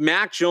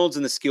Mac Jones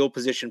and the skill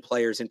position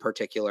players in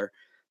particular,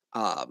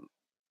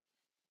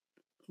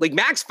 like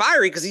Mac's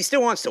fiery because he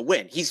still wants to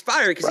win. He's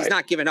fiery because he's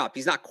not giving up.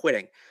 He's not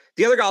quitting.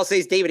 The other guy I'll say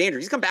is David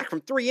Andrews. He's come back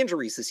from 3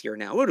 injuries this year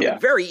now. It would have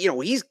been very,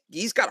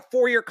 he's got a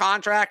 4-year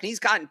contract and he's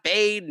gotten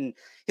paid and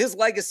his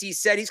legacy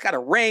said he's got a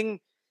ring.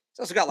 He's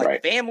also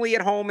got family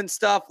at home and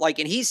stuff.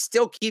 And he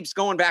still keeps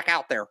going back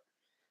out there.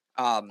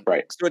 So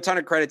a ton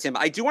of credit to him.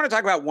 I do want to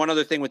talk about one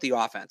other thing with the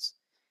offense.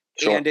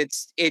 Sure. And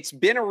it's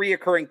been a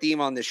reoccurring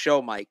theme on this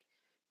show, Mike.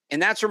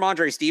 And that's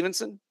Ramondre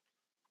Stevenson.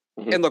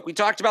 Mm-hmm. And look, we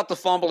talked about the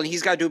fumble and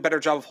he's got to do a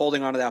better job of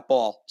holding onto that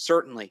ball,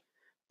 certainly.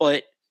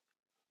 But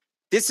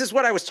this is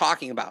what I was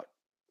talking about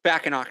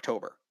back in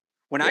October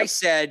when I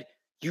said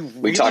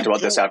we talked about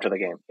this after the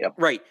game. Yep.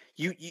 Right.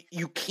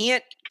 You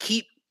can't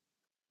keep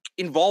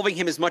involving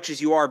him as much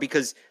as you are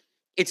because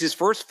it's his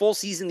first full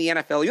season in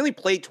the NFL. He only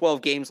played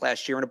 12 games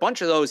last year, and a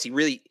bunch of those he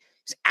really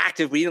is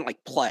active, but he didn't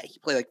play. He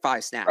played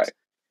 5 snaps.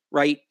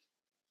 Right?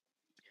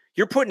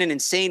 You're putting an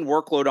insane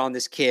workload on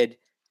this kid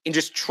and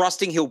just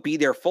trusting he'll be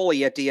there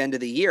fully at the end of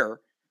the year.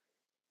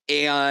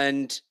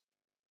 And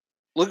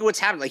look at what's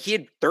happened. He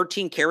had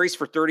 13 carries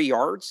for 30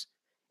 yards.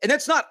 And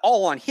that's not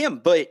all on him,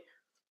 but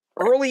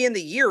early in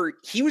the year,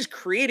 he was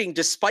creating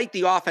despite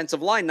the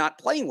offensive line not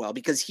playing well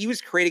because he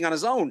was creating on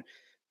his own.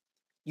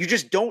 You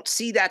just don't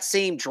see that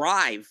same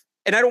drive.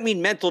 And I don't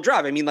mean mental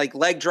drive. I mean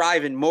leg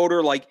drive and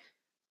motor.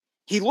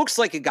 He looks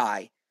like a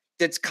guy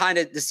that's kind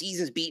of the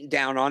season's beaten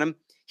down on him.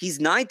 He's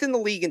 9th in the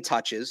league in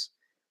touches.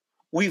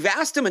 We've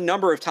asked him a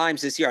number of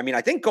times this year. I mean,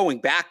 I think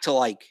going back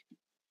to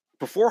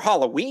before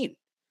Halloween.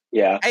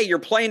 Yeah. Hey, you're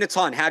playing a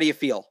ton. How do you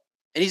feel?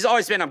 And he's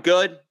always been, I'm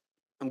good.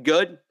 I'm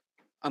good.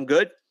 I'm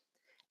good.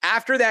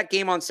 After that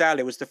game on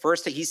Saturday was the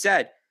first time he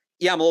said,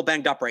 yeah, I'm a little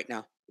banged up right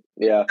now.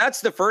 Yeah.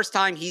 That's the first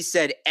time he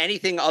said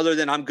anything other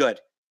than I'm good.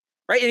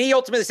 Right. And he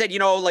ultimately said,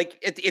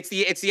 it's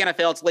the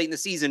NFL, it's late in the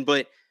season,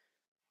 but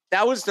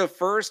that was the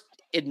first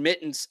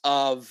admittance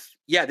of,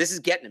 this is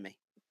getting to me.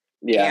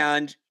 Yeah.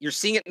 And you're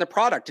seeing it in the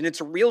product. And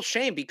it's a real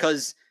shame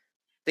because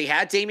they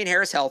had Damian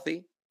Harris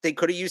healthy. They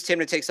could have used him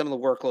to take some of the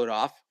workload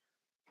off.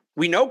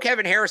 We know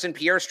Kevin Harris and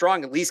Pierre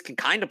Strong at least can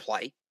kind of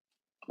play.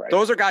 Right.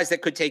 Those are guys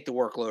that could take the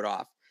workload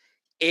off.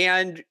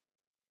 And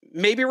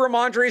maybe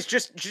Ramondre is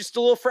just a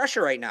little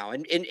fresher right now.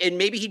 And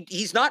maybe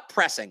he's not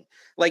pressing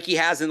like he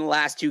has in the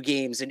last 2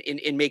 games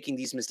in making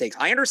these mistakes.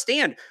 I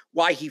understand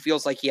why he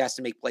feels like he has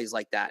to make plays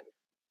like that.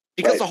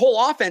 Because the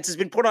whole offense has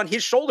been put on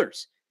his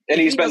shoulders. And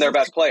he's been their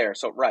best player.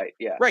 So, right.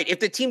 Yeah. Right. If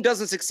the team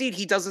doesn't succeed,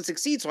 he doesn't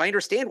succeed. So I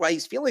understand why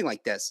he's feeling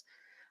like this.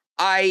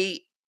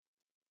 They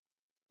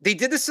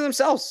did this to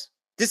themselves.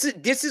 This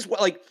is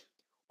what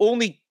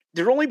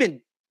there only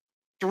been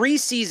 3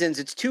 seasons.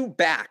 It's 2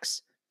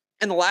 backs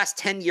in the last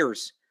 10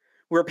 years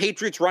where a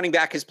Patriots running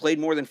back has played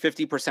more than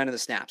 50% of the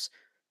snaps.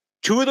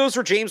 2 of those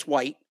were James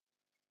White.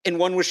 and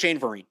one was Shane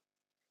Vereen.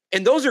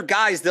 And those are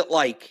guys that,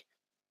 like,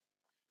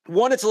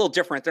 one, it's a little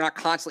different. They're not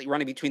constantly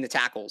running between the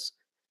tackles.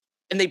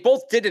 And they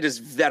both did it as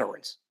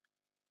veterans.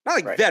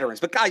 Not like veterans,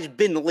 but guys who'd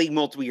been in the league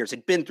multiple years,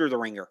 had been through the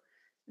ringer.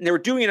 And they were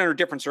doing it under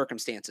different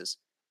circumstances.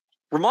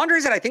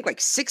 Ramondre's at, I think, like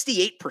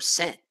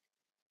 68%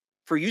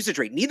 for usage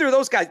rate. Neither of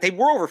those guys, they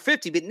were over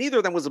 50, but neither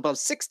of them was above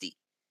 60.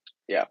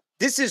 Yeah.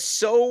 This is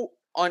so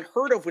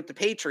unheard of with the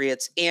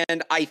Patriots.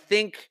 And I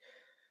think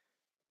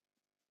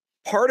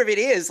part of it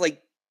is,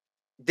 like,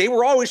 they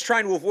were always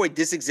trying to avoid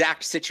this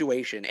exact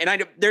situation.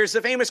 And there's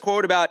a famous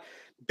quote about,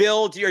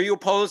 Bill, are you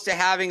opposed to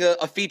having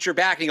a feature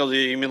back? And he goes,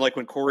 you mean like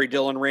when Corey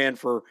Dillon ran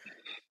for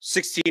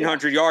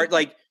 1,600 yards?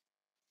 Like,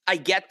 I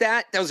get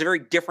that. That was a very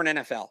different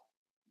NFL.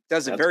 That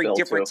was a very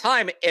different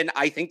time. And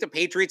I think the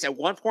Patriots at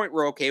one point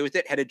were okay with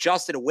it, had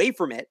adjusted away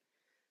from it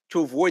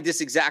to avoid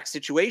this exact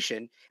situation.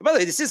 And by the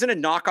way, this isn't a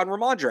knock on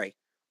Ramondre.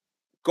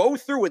 Go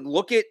through and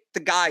look at the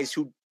guys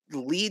who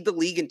lead the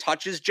league in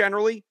touches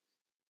generally.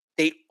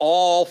 They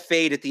all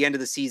fade at the end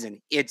of the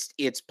season.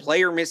 It's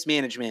player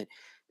mismanagement.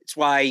 It's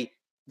why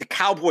the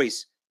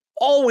Cowboys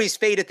always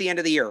fade at the end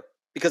of the year,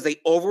 because they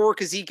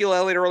overwork Ezekiel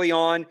Elliott early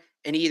on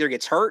and he either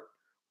gets hurt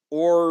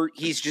or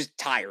he's just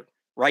tired,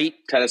 right?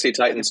 Tennessee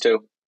Titans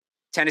too.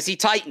 Tennessee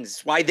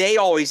Titans, why they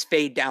always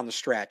fade down the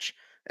stretch.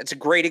 That's a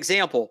great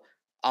example.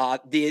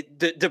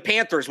 The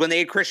Panthers, when they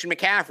had Christian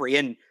McCaffrey,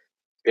 and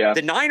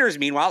the Niners,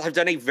 meanwhile, have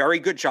done a very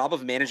good job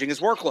of managing his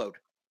workload.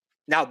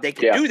 Now they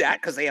can do that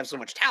because they have so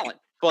much talent,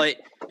 but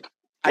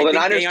the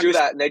Niners do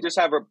that, and they just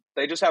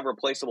have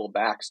replaceable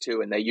backs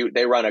too, and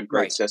they run a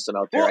great system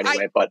out there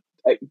anyway. But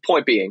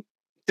point being,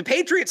 the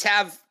Patriots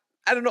have,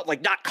 I don't know,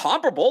 like, not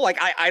comparable. Like,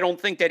 I don't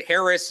think that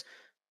Harris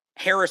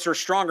are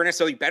stronger,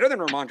 necessarily better than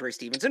Ramondre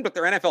Stevenson, but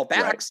they're NFL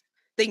backs.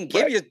 They can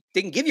give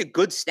you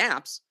good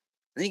snaps.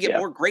 And then you get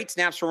more great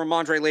snaps from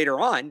Ramondre later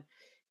on.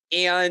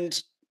 And,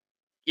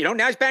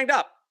 now he's banged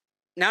up.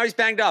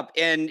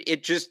 And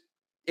it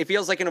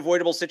feels like an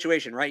avoidable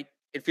situation, right?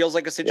 It feels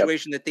like a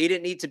situation that they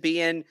didn't need to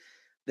be in,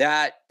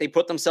 that they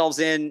put themselves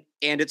in.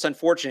 And it's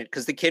unfortunate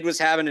because the kid was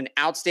having an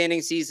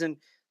outstanding season.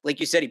 Like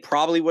you said, he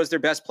probably was their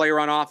best player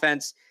on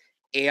offense.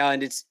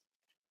 And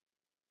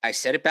I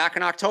said it back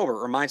in October.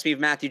 It reminds me of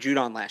Matthew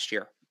Judon last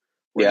year.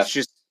 It's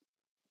just,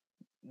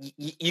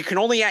 you can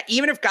only,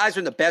 even if guys are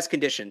in the best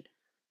condition,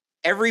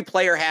 every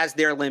player has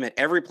their limit.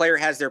 Every player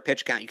has their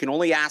pitch count. You can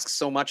only ask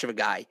so much of a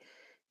guy.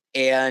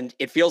 And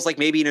it feels like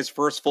maybe in his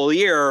first full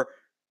year,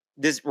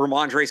 this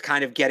Ramondre is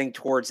kind of getting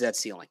towards that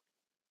ceiling.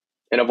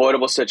 An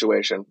avoidable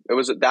situation.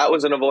 That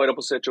was an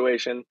avoidable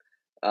situation.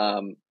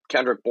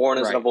 Kendrick Bourne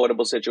is an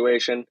avoidable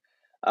situation.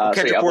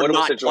 Kendrick Bourne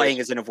not playing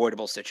is an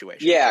avoidable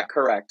situation. Yeah,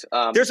 correct.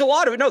 There's a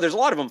lot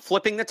of them.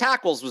 Flipping the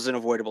tackles was an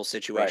avoidable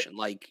situation.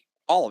 Like,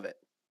 all of it.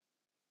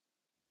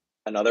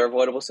 Another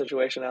avoidable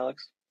situation,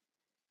 Alex?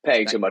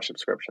 Paying too much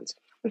subscriptions.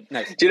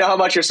 Nice. Do you know how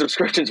much your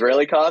subscriptions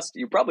really cost?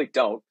 You probably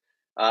don't.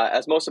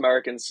 As most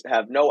Americans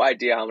have no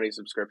idea how many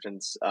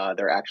subscriptions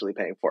they're actually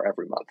paying for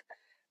every month.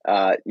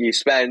 You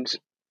spend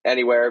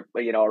anywhere,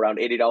 around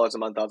 $80 a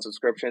month on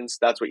subscriptions.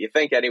 That's what you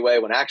think anyway,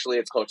 when actually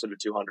it's closer to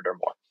 $200 or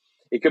more.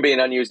 It could be an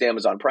unused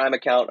Amazon Prime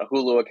account, a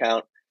Hulu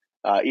account,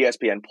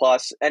 ESPN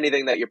Plus,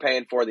 anything that you're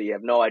paying for that you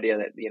have no idea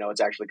that,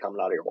 it's actually coming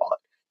out of your wallet.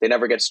 They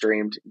never get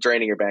streamed,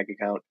 draining your bank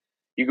account.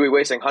 You could be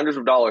wasting hundreds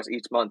of dollars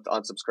each month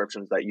on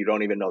subscriptions that you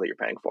don't even know that you're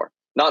paying for.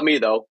 Not me,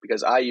 though,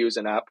 because I use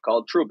an app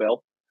called Truebill,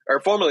 or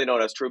formerly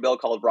known as Truebill,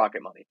 called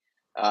Rocket Money.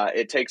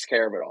 It takes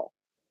care of it all.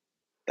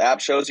 The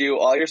app shows you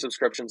all your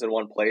subscriptions in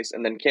one place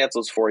and then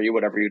cancels for you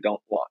whatever you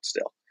don't want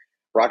still.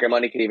 Rocket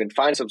Money can even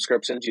find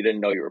subscriptions you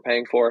didn't know you were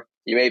paying for.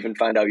 You may even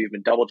find out you've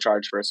been double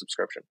charged for a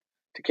subscription.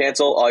 To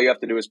cancel, all you have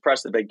to do is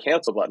press the big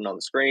cancel button on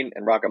the screen,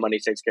 and Rocket Money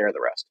takes care of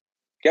the rest.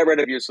 Get rid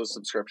of useless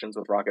subscriptions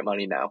with Rocket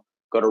Money now.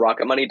 Go to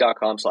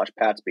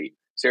rocketmoney.com/PatsBeat.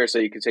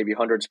 Seriously, it can save you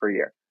hundreds per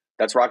year.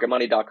 That's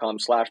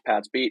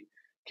rocketmoney.com/PatsBeat.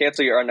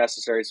 Cancel your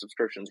unnecessary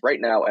subscriptions right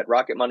now at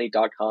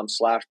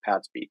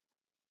rocketmoney.com/PatsBeat.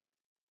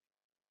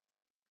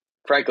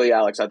 Frankly,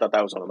 Alex, I thought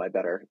that was one of my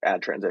better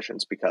ad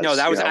transitions because no,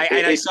 that was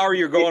I saw where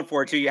you're going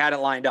for it too. You had it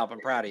lined up. I'm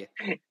proud of you.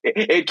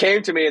 It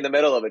came to me in the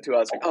middle of it too. I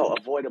was like, oh,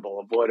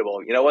 avoidable.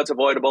 You know what's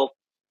avoidable?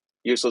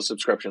 Useless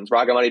subscriptions.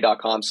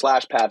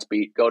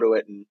 rocketmoney.com/PatsBeat. Go to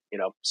it and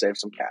save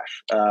some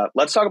cash.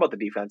 Let's talk about the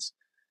defense.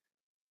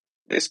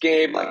 This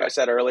game, like I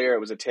said earlier, it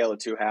was a tale of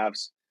two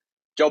halves.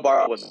 Joe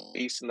Burrow was a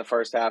beast in the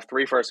first half,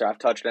 3 first-half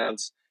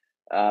touchdowns.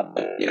 But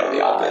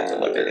the offense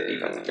looked at the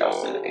defense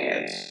adjusted,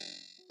 and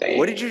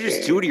what did you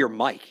just do to your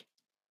mic?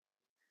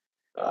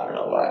 I don't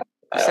know why.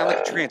 You sound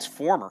like a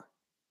transformer.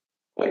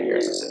 Wait,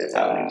 it's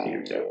happening to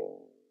you too.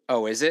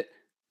 Oh, is it?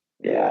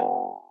 Yeah.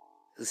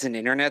 Is this an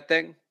internet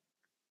thing?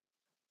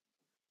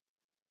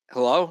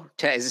 Hello?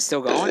 Is it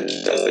still going?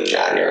 Does the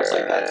chat hear us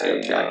like that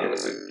too? Chat, give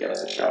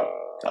us a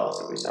show. Tell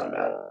us if we sound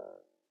bad.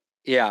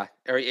 Yeah.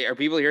 Are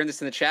people hearing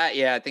this in the chat?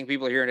 Yeah, I think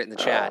people are hearing it in the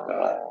chat.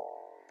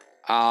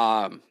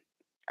 All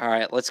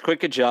right, let's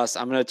quick adjust.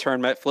 I'm going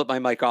to flip my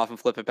mic off and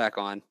flip it back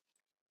on.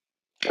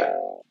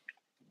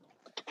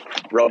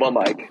 Robo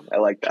mic. I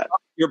like that.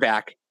 You're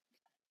back.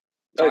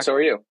 Oh, so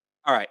are you.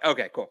 All right.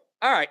 Okay, cool.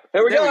 All right.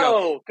 There we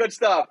go. Good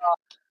stuff.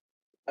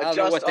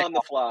 Adjust on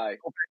the fly. I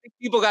think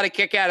people got a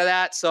kick out of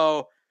that.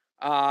 So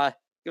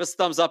give us a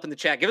thumbs up in the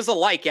chat. Give us a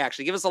like,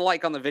 actually. Give us a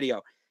like on the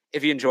video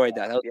if you enjoyed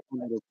that.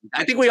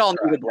 I think we all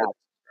needed that.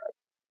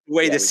 The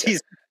way this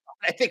season,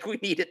 I think we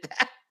needed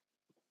that.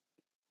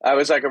 I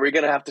was like, are we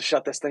going to have to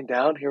shut this thing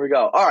down? Here we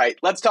go. All right,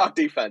 let's talk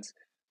defense.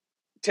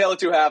 Tale of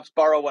two halves.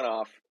 Burrow went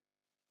off.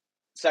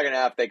 Second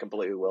half, they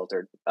completely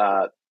wilted.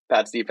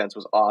 Pat's defense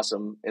was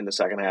awesome in the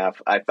second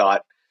half. I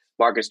thought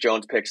Marcus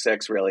Jones' pick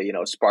six really,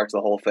 sparked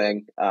the whole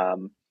thing.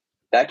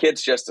 That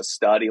kid's just a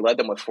stud. He led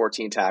them with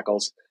 14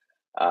 tackles.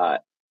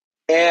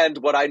 And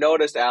what I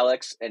noticed,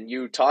 Alex, and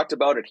you talked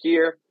about it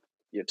here,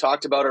 you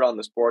talked about it on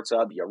the Sports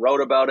Hub, you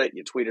wrote about it,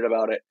 you tweeted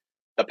about it.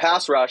 The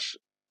pass rush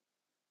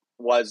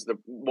was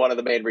one of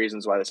the main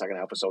reasons why the second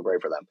half was so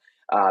great for them.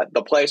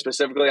 The play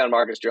specifically on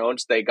Marcus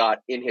Jones, they got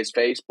in his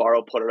face.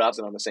 Burrow put it up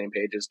and on the same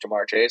page as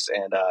Jamar Chase,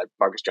 and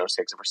Marcus Jones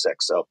takes it for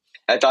 6. So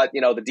I thought,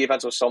 the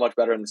defense was so much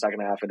better in the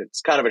second half, and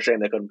it's kind of a shame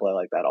they couldn't play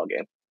like that all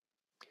game.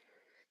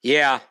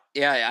 Yeah.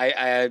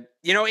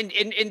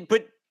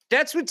 But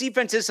that's what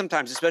defense is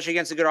sometimes, especially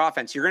against a good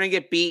offense. You're going to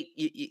get beat.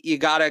 You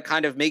got to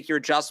kind of make your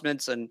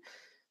adjustments, and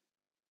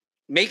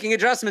making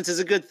adjustments is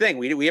a good thing.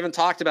 We haven't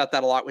talked about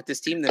that a lot with this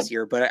team this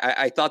year, but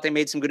I thought they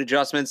made some good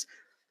adjustments.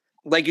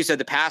 Like you said,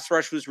 the pass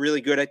rush was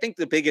really good. I think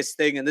the biggest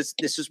thing, and this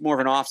is more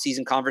of an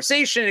off-season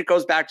conversation, it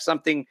goes back to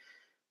something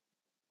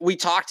we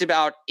talked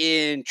about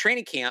in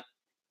training camp,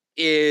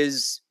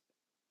 is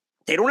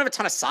they don't have a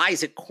ton of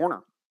size at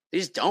corner. They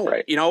just don't.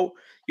 Right.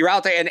 You're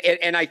out there,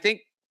 and I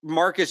think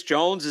Marcus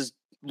Jones has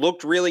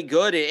looked really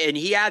good, and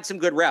he had some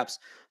good reps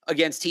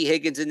against T.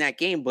 Higgins in that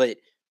game, but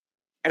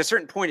at a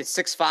certain point, it's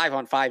 6'5"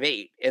 on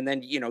 5'8", and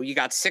then you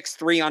got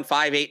 6'3" on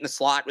 5'8" in the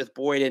slot with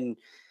Boyd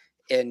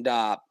and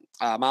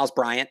Miles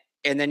Bryant,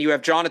 and then you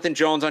have Jonathan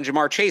Jones on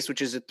Jamar Chase,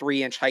 which is a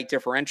 3-inch height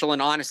differential,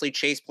 and honestly,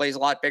 Chase plays a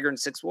lot bigger than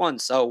 6'1".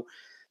 So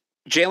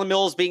Jalen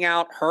Mills being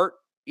out hurt,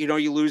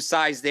 you lose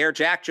size there.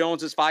 Jack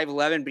Jones is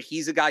 5'11", but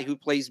he's a guy who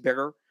plays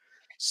bigger,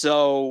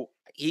 so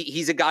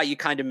he's a guy you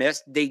kind of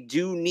missed. They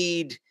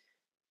need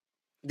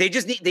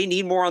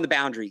more on the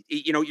boundary.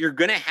 You're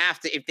going to have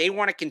to, if they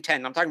want to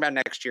contend, I'm talking about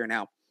next year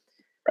now.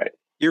 Right.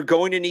 You're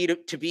going to need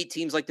to beat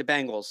teams like the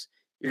Bengals.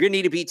 You're going to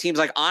need to beat teams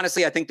like,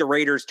 honestly, I think the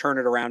Raiders turn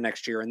it around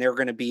next year, and they're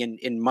going to be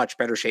in much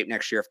better shape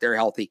next year if they're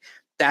healthy.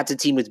 That's a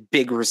team with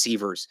big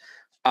receivers.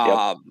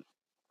 Yep.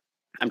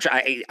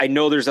 I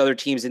know there's other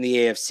teams in the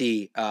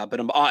AFC,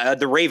 but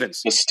the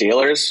Ravens. The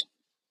Steelers.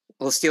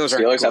 Well, the Steelers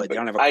aren't good. They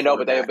don't have a I know,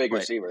 but they have big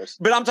receivers.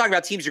 But I'm talking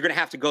about teams you're going to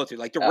have to go through.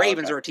 Like the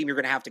Ravens are a team you're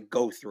going to have to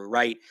go through,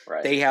 right?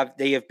 Right. They have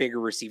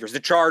bigger receivers. The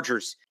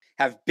Chargers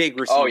have big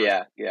receivers. Oh,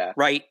 yeah.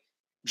 Right?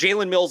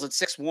 Jalen Mills at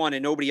 6'1"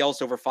 and nobody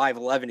else over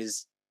 5'11"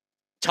 is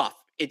tough.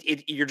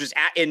 You're just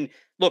and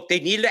look, they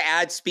needed to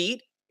add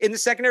speed in the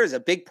secondary. It was a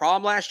big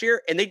problem last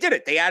year, and they did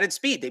it. They added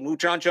speed. They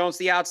moved John Jones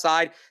to the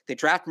outside. They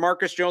drafted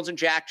Marcus Jones and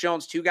Jack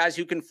Jones, two guys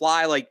who can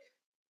fly. Like,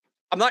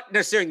 I'm not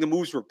necessarily the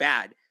moves were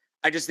bad.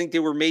 I just think they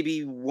were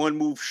maybe one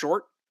move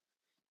short.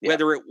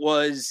 Whether it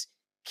was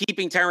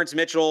keeping Terrence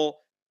Mitchell,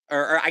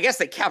 or I guess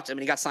they kept him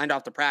and he got signed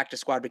off the practice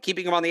squad, but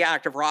keeping him on the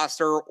active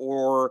roster,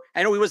 or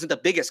I know he wasn't the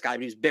biggest guy, but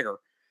he was bigger.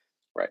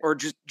 Right. Or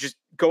just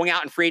going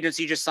out in free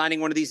agency, just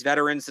signing one of these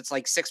veterans that's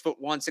like 6'1",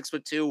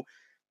 6'2".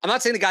 I'm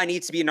not saying the guy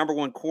needs to be a number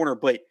one corner,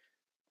 but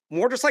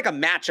more just like a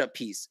matchup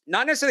piece.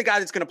 Not necessarily the guy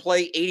that's going to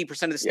play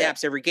 80% of the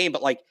snaps every game,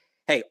 but like,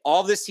 hey, all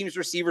of this team's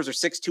receivers are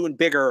 6'2" and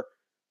bigger.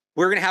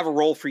 We're going to have a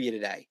role for you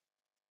today.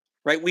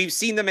 Right. We've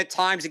seen them at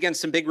times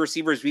against some big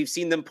receivers. We've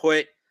seen them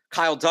put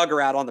Kyle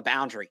Duggar out on the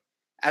boundary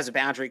as a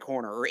boundary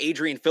corner, or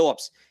Adrian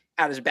Phillips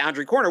out as a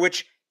boundary corner,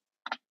 which,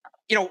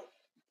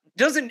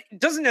 doesn't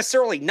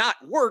necessarily not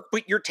work,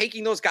 but you're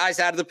taking those guys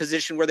out of the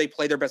position where they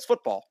play their best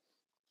football.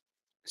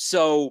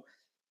 So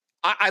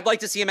I'd like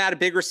to see him add a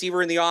big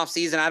receiver in the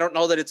offseason. I don't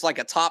know that it's like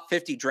a top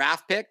 50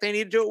 draft pick they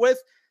need to do it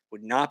with.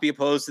 Would not be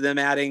opposed to them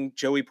adding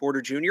Joey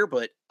Porter Jr.,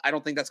 but I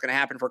don't think that's going to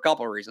happen for a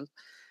couple of reasons.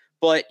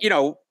 But,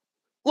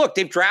 look,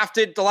 they've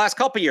drafted the last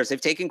couple of years. They've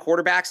taken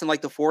quarterbacks in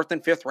like the 4th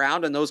and 5th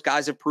round, and those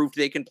guys have proved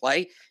they can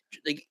play.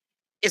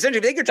 Essentially,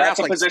 if they could draft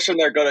that's a position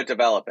they're good at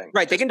developing.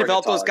 Right, they can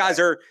develop those guys,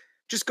 or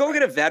just go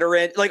get a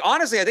veteran. Like,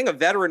 honestly, I think a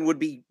veteran would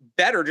be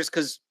better just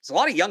because there's a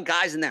lot of young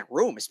guys in that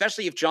room,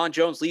 especially if John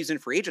Jones leaves in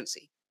free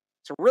agency.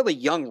 It's a really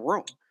young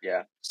room.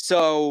 Yeah.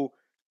 So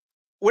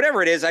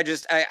whatever it is,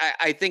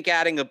 I think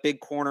adding a big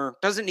corner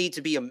doesn't need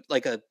to be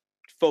a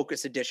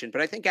focus addition,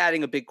 but I think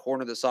adding a big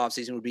corner this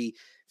offseason would be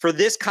for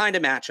this kind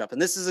of matchup.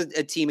 And this is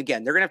a team,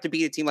 again, they're going to have to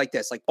beat a team like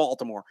this, like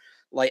Baltimore,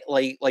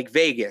 like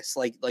Vegas,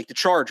 like the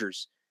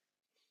Chargers.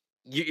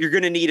 You're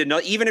going to need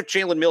another, even if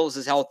Jalen Mills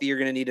is healthy, you're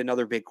going to need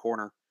another big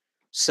corner.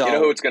 So you know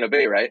who it's going to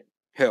be, right?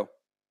 Who?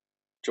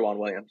 Juwan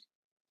Williams.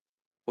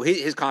 Well,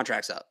 his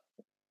contract's up.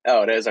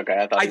 Oh, it is?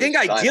 Okay. I think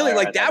ideally,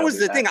 like, that was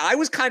the thing. I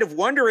was kind of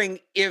wondering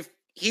if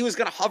he was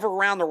going to hover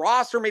around the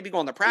roster, maybe go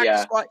on the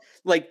practice squad.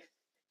 Like,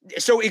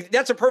 so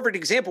that's a perfect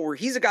example where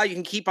he's a guy you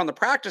can keep on the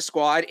practice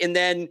squad, and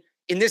then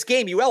in this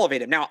game you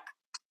elevate him. Now,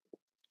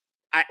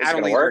 I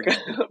don't think work.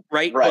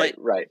 Right.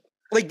 Right.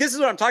 Like, this is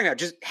what I'm talking about.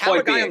 Just have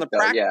a guy on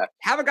the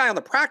have a guy on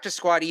the practice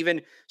squad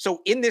even.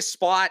 So in this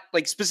spot,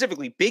 like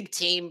specifically big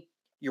team,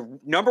 your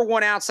number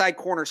one outside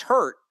corner's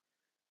hurt.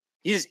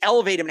 You just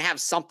elevate him and have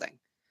something.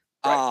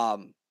 Right.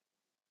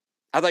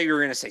 I thought you were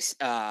going to say Steph.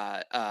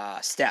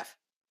 I thought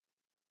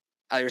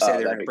you were saying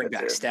they were going to bring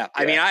back Steph.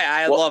 Yeah. I mean,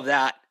 I love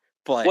that.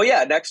 But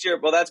next year.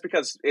 Well, that's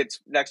because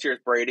next year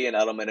it's Brady and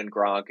Edelman and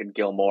Gronk and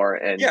Gilmore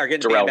and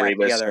Darrell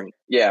Revis. And,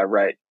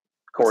 right.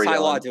 Corey What's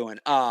Ty Law doing?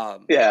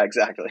 Yeah,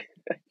 exactly.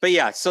 But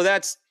yeah, so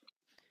that's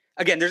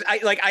again.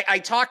 I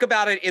talk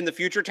about it in the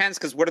future tense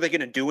because what are they going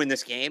to do in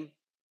this game?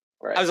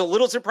 Right. I was a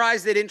little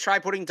surprised they didn't try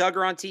putting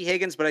Duggar on T.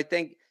 Higgins, but I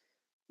think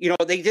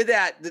they did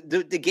that.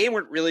 The game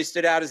where it really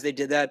stood out is they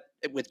did that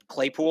with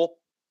Claypool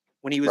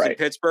when he was in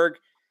Pittsburgh.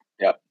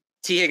 Yep.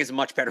 T. Higgins is a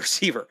much better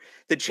receiver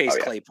than Chase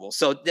Claypool,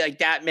 so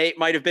that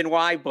might have been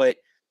why. But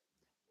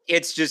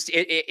it's just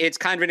it's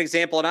kind of an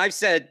example, and I've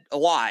said a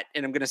lot,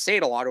 and I'm going to say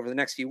it a lot over the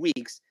next few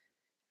weeks.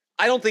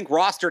 I don't think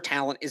roster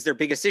talent is their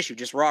biggest issue,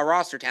 just raw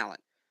roster talent.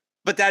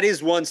 But that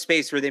is one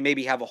space where they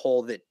maybe have a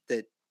hole that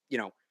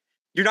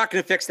you're not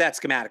going to fix that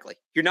schematically.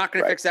 You're not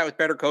going to fix that with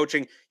better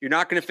coaching. You're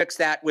not going to fix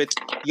that with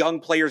young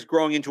players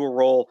growing into a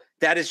role.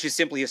 That is just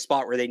simply a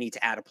spot where they need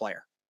to add a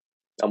player.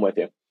 I'm with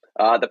you.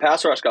 The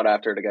pass rush got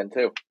after it again,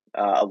 too,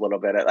 a little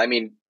bit. I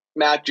mean,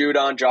 Matt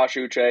Judon, Josh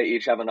Uche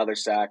each have another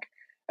sack.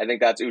 I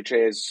think that's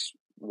Uche's,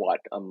 1,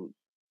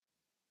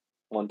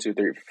 2,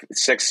 3,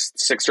 6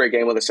 straight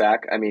game with a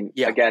sack. I mean,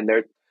 again,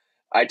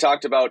 I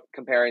talked about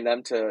comparing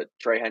them to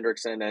Trey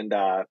Hendrickson and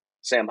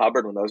Sam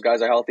Hubbard when those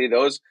guys are healthy.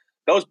 Those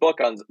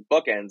bookends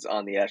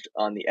on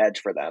the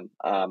edge for them.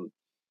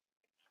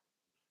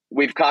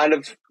 We've kind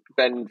of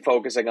been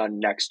focusing on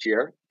next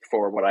year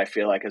for what I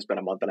feel like has been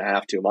a month and a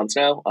half, 2 months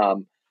now.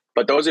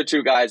 But those are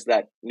two guys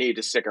that need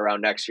to stick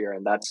around next year,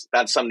 and that's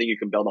something you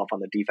can build off on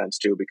the defense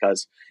too,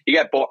 because you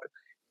get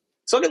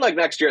it's looking like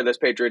next year this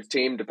Patriots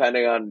team,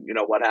 depending on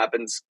what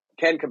happens,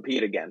 can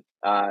compete again.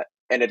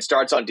 And it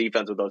starts on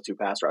defense with those two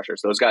pass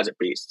rushers. Those guys are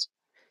beasts.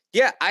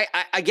 Yeah,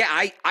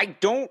 I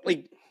don't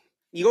like.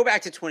 You go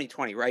back to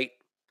 2020, right?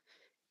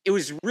 It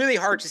was really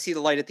hard to see the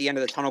light at the end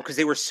of the tunnel because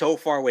they were so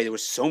far away. There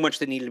was so much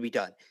that needed to be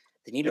done.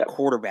 They needed a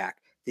quarterback.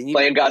 They needed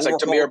playing guys like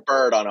Tamir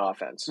Bird on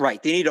offense.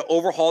 Right. They need to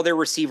overhaul their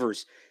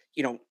receivers.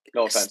 No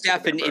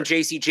Steph and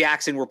J.C.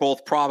 Jackson were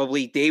both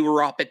they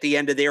were up at the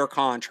end of their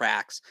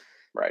contracts.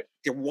 Right.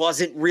 There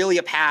wasn't really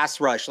a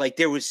pass rush. Like,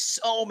 there was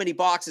so many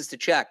boxes to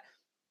check.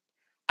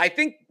 I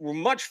think we're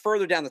much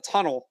further down the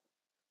tunnel.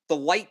 The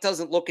light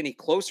doesn't look any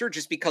closer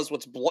just because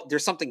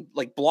there's something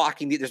like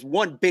blocking. There's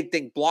one big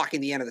thing blocking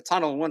the end of the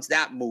tunnel. And once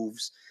that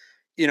moves,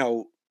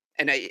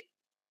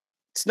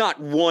 it's not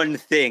one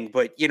thing,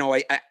 but,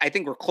 I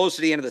think we're close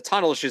to the end of the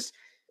tunnel. It's just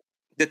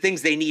the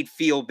things they need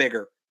feel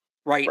bigger,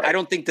 right? I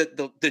don't think that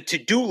the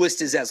to-do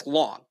list is as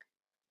long.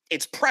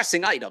 It's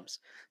pressing items,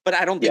 but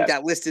I don't think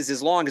that list is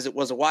as long as it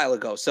was a while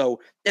ago.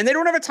 So, and they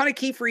don't have a ton of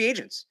key free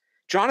agents.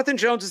 Jonathan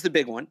Jones is the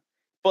big one,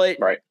 but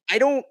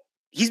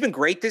he's been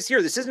great this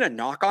year. This isn't a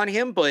knock on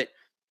him, but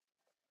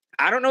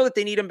I don't know that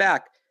they need him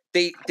back.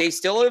 They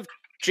still have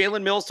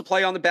Jalen Mills to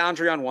play on the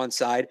boundary on one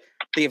side.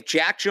 They have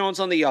Jack Jones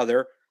on the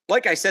other.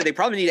 Like I said, they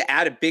probably need to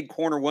add a big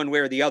corner one way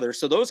or the other.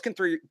 So those can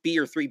be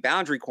your three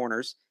boundary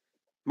corners.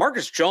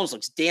 Marcus Jones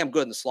looks damn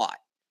good in the slot.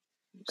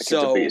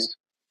 So, if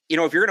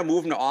you're going to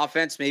move him to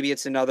offense, maybe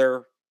it's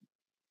another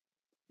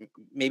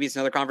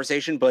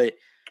conversation, but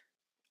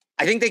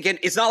I think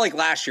it's not like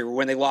last year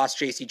when they lost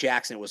J.C.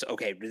 Jackson. It was,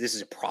 okay, this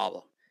is a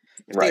problem.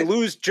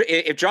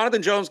 If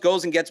Jonathan Jones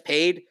goes and gets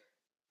paid,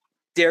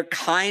 they're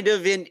kind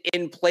of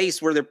in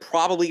place where they're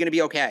probably going to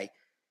be okay.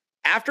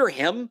 After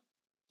him,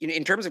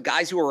 in terms of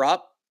guys who are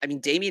up, I mean,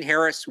 Damian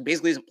Harris, who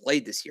basically hasn't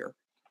played this year,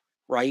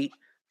 right?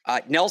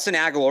 Nelson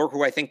Aguilar,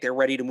 who I think they're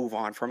ready to move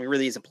on from. He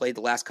really hasn't played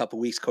the last couple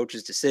of weeks,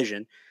 coach's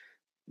decision.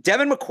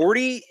 Devin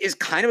McCourty is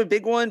kind of a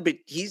big one, but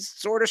he's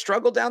sort of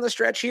struggled down the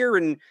stretch here.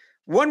 And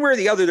one way or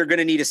the other, they're going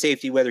to need a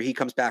safety, whether he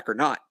comes back or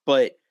not.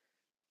 But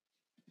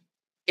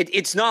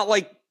it's not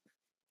like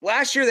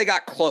last year they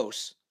got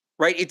close,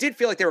 right? It did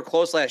feel like they were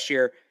close last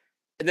year.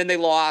 And then they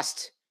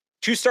lost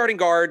 2 starting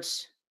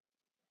guards,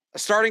 a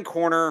starting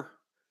corner,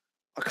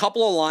 a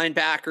couple of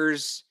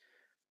linebackers.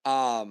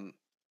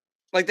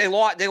 They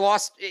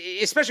lost,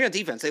 especially on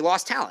defense, they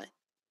lost talent.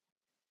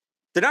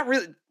 They're not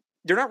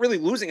really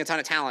losing a ton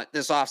of talent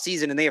this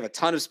offseason, and they have a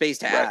ton of space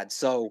to add.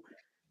 So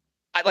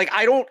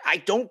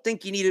I don't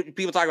think you need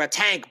people talk about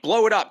tank,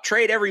 blow it up,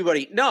 trade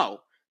everybody.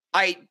 No,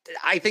 I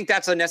think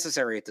that's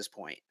unnecessary at this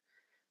point.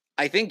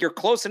 I think you're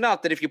close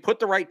enough that if you put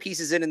the right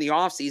pieces in the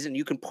offseason,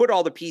 you can put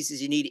all the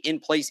pieces you need in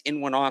place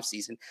in one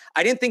offseason.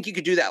 I didn't think you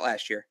could do that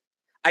last year.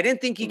 I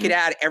didn't think you could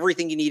add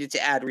everything you needed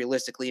to add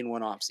realistically in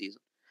one offseason.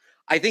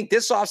 I think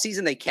this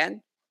offseason they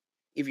can.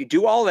 If you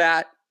do all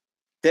that,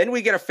 then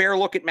we get a fair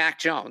look at Mac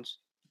Jones.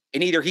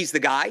 And either he's the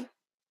guy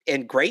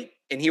and great,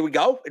 and here we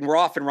go, and we're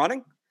off and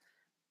running,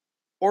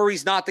 or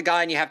he's not the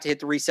guy and you have to hit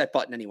the reset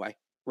button anyway,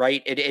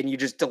 right? And you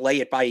just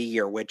delay it by a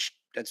year, which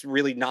that's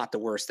really not the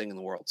worst thing in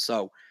the world.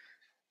 So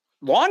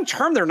long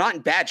term, they're not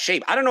in bad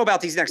shape. I don't know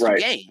about these next 2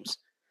 games,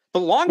 But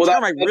long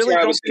term, I really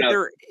don't think gonna,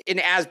 they're in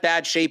as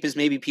bad shape as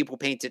maybe people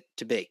paint it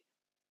to be.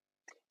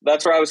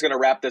 That's where I was going to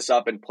wrap this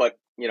up and put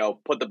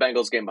the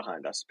Bengals game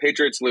behind us.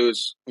 Patriots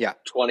lose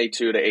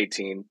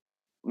 22-18.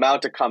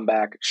 Mount a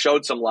comeback,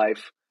 showed some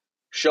life,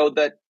 showed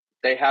that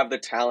they have the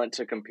talent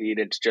to compete.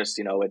 It's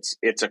just,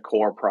 it's a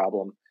core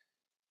problem.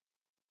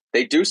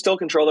 They do still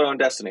control their own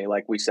destiny,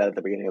 like we said at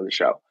the beginning of the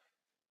show.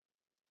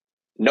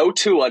 No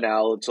Tua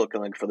now, it's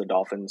looking like for the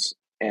Dolphins,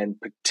 and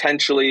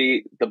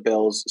potentially the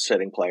Bills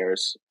sitting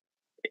players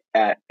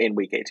in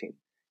Week 18.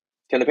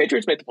 Can the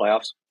Patriots make the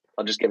playoffs?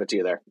 I'll just give it to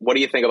you there. What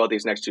do you think about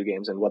these next two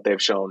games and what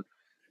they've shown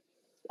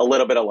a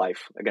little bit of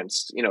life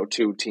against,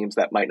 two teams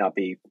that might not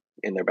be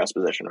in their best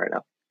position right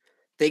now?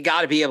 They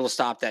got to be able to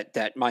stop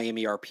that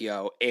Miami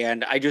RPO.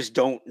 And I just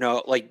don't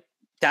know. Like,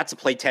 that's a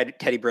play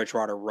Teddy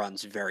Bridgewater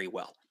runs very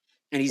well.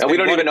 And we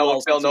don't even know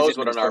if Phil knows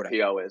what an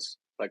RPO is,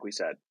 like we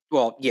said.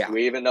 Well, yeah. Do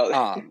we even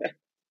know?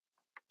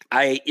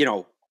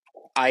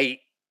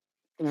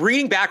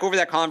 Reading back over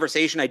that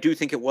conversation, I do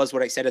think it was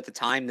what I said at the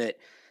time, that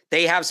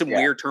they have some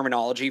weird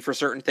terminology for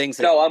certain things.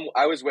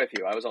 I was with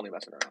you. I was only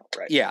messing around,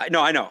 right? Yeah,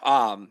 no, I know.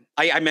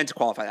 I meant to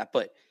qualify that,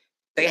 but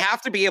they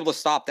have to be able to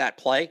stop that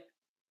play.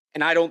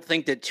 And I don't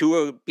think that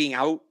Tua being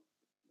out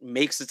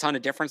makes a ton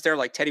of difference there.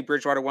 Like Teddy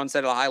Bridgewater once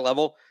said at a high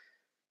level.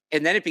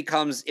 And then it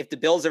becomes, if the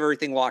Bills have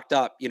everything locked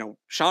up,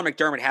 Sean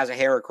McDermott has a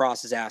hair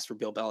across his ass for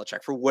Bill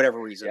Belichick for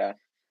whatever reason. Yeah.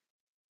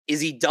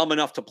 Is he dumb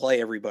enough to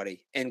play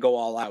everybody and go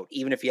all out,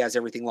 even if he has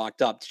everything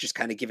locked up, to just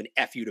kind of give an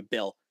F you to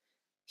Bill?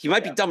 He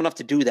might be dumb enough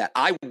to do that.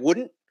 I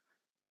wouldn't.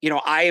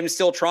 I am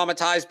still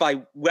traumatized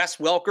by Wes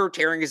Welker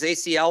tearing his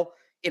ACL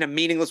in a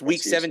meaningless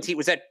Week 17.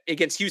 Was that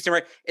against Houston,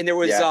 right? And there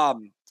was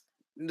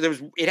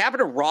it happened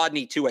to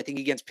Rodney too, I think,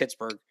 against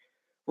Pittsburgh,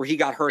 where he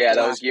got hurt. Yeah,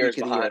 that was years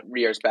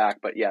back,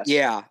 but yes.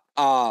 Yeah.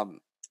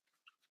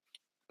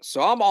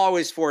 So I'm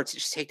always for it to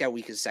just take that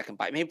week as a second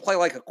bite. Maybe play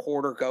like a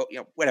quarter, go,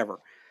 whatever.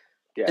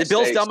 Yeah, the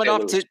Bills dumb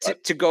enough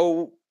to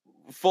go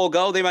full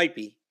go? They might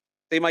be.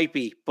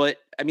 But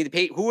I mean,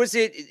 who is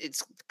it?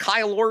 It's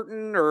Kyle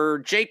Orton or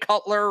Jay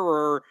Cutler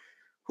or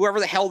whoever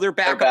the hell their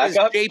backup is.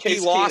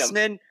 JP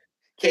Lossman.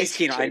 Case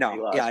Keenum. I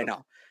know. Yeah, I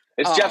know.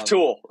 It's Jeff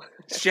Toole.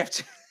 It's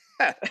Jeff.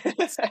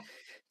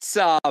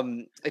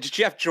 It's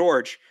Jeff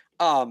George.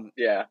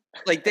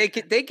 Like they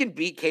can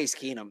beat Case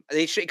Keenum.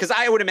 They should, because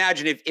I would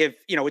imagine if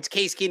it's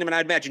Case Keenum, and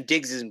I'd imagine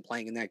Diggs isn't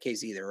playing in that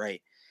case either,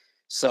 right?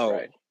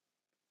 So,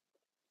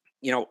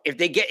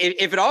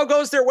 if it all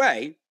goes their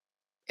way,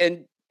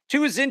 and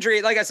Tua's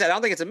injury, like I said, I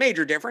don't think it's a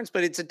major difference,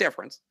 but it's a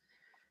difference.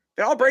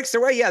 If it all breaks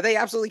their way, yeah, they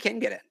absolutely can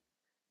get it.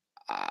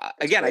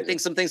 Again, crazy. I think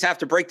some things have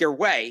to break their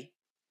way.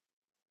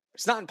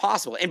 It's not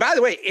impossible. And by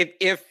the way,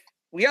 if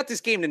we got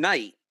this game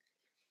tonight,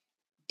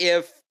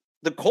 if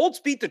the Colts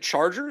beat the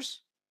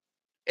Chargers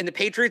and the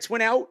Patriots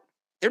went out,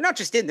 they're not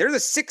just in, they're the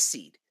 6th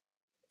seed.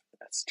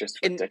 That's just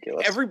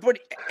ridiculous. And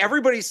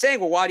everybody's saying,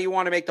 well, why do you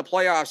want to make the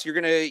playoffs? You're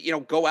going to,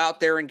 go out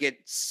there and get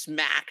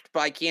smacked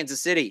by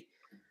Kansas City.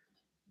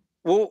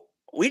 Well,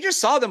 we just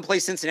saw them play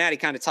Cincinnati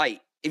kind of tight.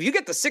 If you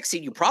get the 6th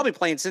seed, you probably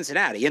play in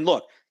Cincinnati. And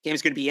look,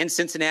 game's going to be in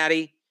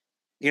Cincinnati.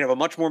 You have a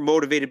much more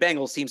motivated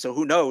Bengals team, so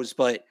who knows?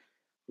 But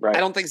I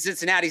don't think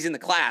Cincinnati's in the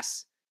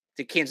class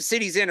that Kansas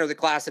City's in or the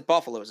class that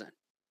Buffalo's in.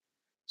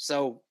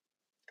 So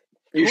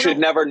you should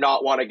never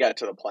not want to get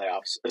to the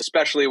playoffs,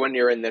 especially when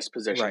you're in this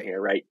position here,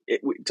 right?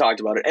 We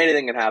talked about it.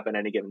 Anything can happen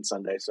any given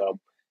Sunday. So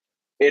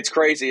it's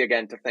crazy,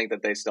 again, to think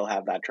that they still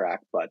have that track,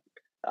 but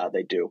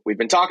they do. We've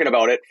been talking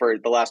about it for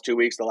the last 2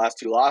 weeks, the last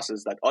 2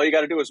 losses, that all you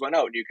got to do is win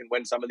out. You can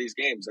win some of these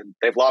games, and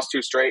they've lost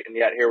 2 straight, and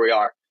yet here we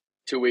are,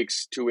 2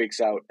 weeks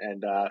out,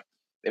 and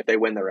if they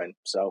win, they're in.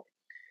 So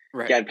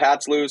again,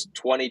 Pats lose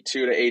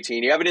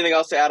 22-18. You have anything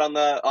else to add on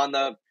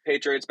the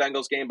Patriots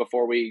Bengals game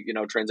before we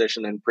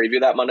transition and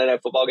preview that Monday Night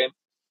Football game?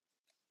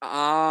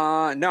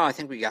 No, I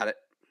think we got it.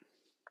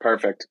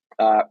 Perfect.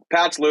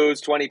 Pats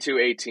lose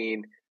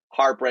 22-18.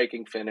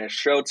 Heartbreaking finish.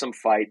 Showed some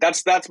fight.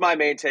 That's my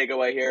main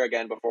takeaway here.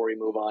 Again, before we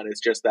move on,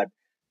 it's just that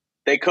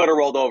they could have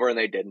rolled over and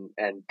they didn't,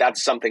 and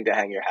that's something to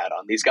hang your hat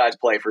on. These guys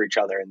play for each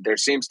other, and there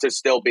seems to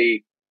still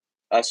be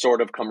a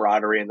sort of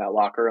camaraderie in that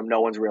locker room.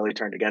 No one's really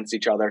turned against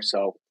each other,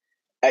 so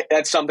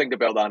that's something to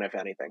build on, if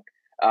anything.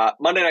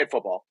 Monday Night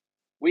Football.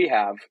 We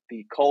have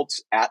the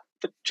Colts at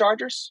the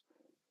Chargers.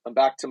 I'm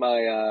back to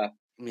my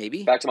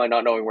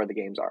not knowing where the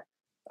games are.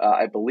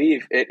 I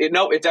believe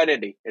it's at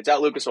Indy. It's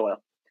at Lucas Oil.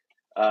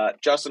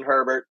 Justin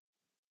Herbert,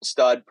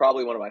 stud,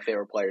 probably one of my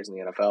favorite players in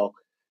the NFL,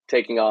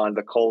 taking on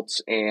the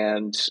Colts,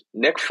 and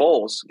Nick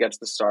Foles gets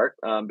the start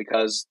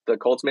because the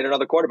Colts made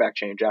another quarterback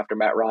change after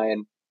Matt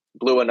Ryan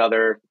blew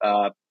another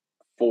 4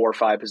 or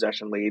 5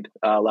 possession lead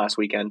last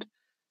weekend.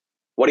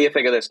 What do you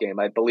think of this game?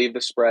 I believe the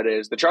spread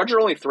is the Chargers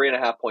are only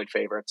 3.5 point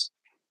favorites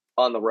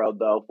on the road,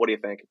 though. What do you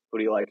think? Who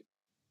do you like?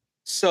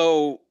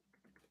 So,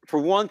 for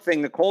one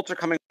thing, the Colts are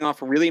coming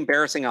off a really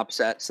embarrassing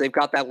upset, so they've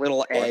got that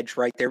little edge,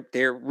 right?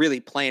 They're really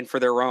playing for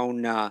their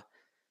own. They're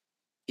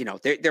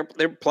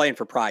playing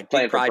for pride.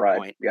 Big pride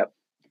point. Yep.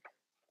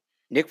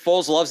 Nick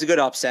Foles loves a good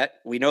upset.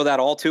 We know that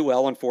all too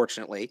well,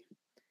 unfortunately.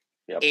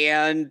 Yep.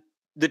 And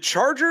the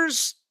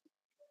Chargers,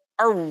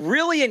 are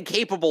really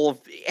incapable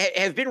of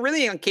have been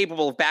really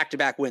incapable of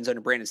back-to-back wins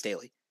under Brandon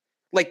Staley.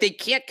 Like, they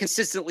can't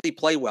consistently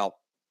play well.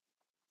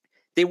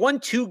 They won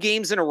 2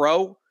 games in a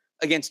row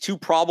against 2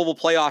 probable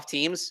playoff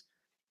teams.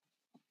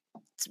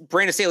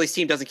 Brandon Staley's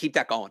team doesn't keep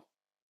that going.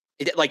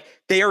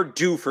 They are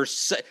due for.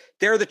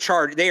 They're the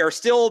Chargers. They are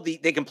still they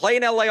can play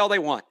in LA all they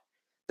want.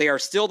 They are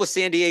still the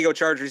San Diego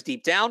Chargers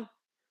deep down.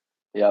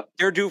 Yep.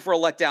 They're due for a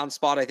letdown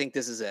spot. I think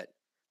this is it.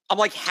 I'm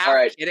like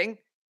half kidding.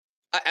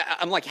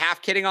 I'm like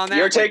half kidding on that.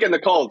 You're taking the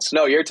Colts.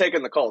 No, you're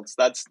taking the Colts.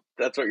 That's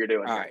what you're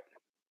doing. All right.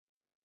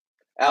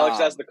 Alex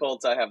has the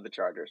Colts. I have the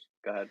Chargers.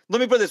 Go ahead. Let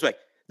me put it this way.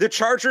 The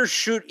Chargers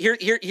should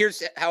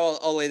here's how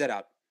I'll lay that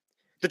out.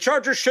 The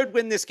Chargers should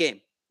win this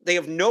game. They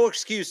have no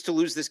excuse to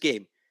lose this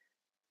game.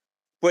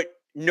 But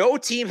no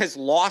team has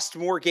lost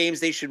more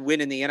games they should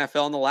win in the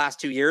NFL in the last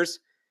 2 years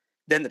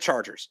than the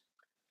Chargers.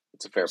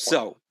 It's a fair point.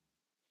 So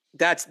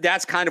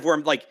that's kind of where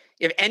I'm like,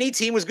 if any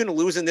team was going to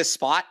lose in this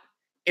spot,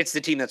 it's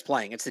the team that's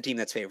playing. It's the team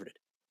that's favored.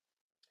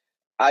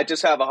 I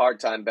just have a hard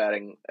time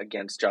betting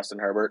against Justin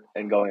Herbert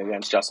and going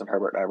against Justin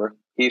Herbert ever.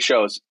 He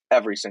shows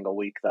every single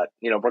week that,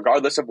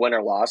 regardless of win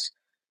or loss,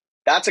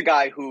 that's a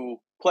guy who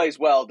plays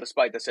well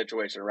despite the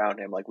situation around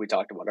him, like we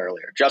talked about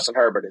earlier. Justin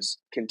Herbert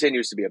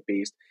continues to be a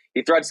beast.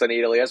 He threads the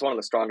needle. He has one of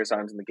the strongest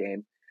arms in the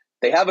game.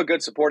 They have a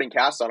good supporting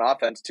cast on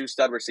offense, 2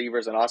 stud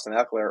receivers and Austin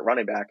Eckler at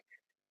running back.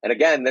 And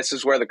again, this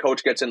is where the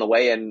coach gets in the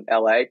way in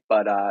LA,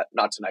 but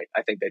not tonight.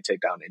 I think they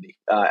take down Indy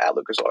at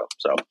Lucas Oil.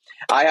 So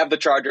I have the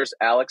Chargers.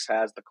 Alex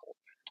has the Colts.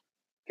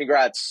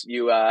 Congrats.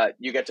 You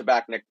get to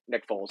back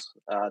Nick Foles.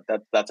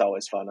 That's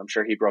always fun. I'm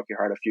sure he broke your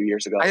heart a few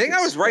years ago. I think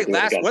I was right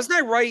wasn't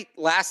I right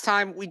last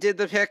time we did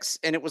the picks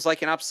and it was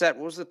like an upset?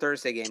 What was the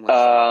Thursday game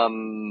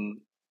last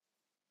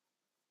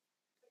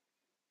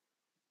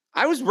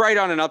I was right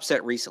on an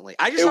upset recently.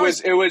 It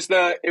was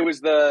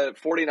the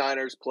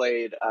 49ers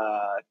played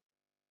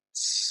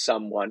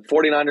someone.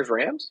 49ers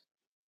Rams?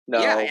 No.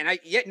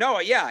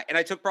 Yeah, and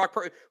I took Brock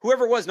Purdy.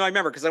 Whoever it was, no, I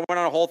remember because I went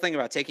on a whole thing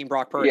about taking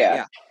Brock Purdy.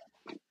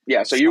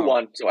 Yeah, so you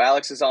won. So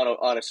Alex is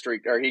on a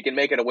streak, or he can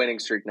make it a winning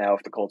streak now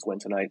if the Colts win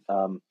tonight.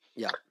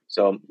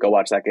 So go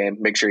watch that game.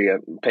 Make sure you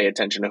pay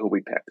attention to who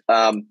we picked.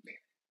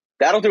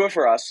 That'll do it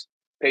for us.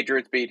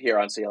 Patriots Beat here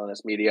on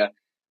CLNS Media.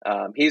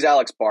 He's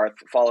Alex Barth.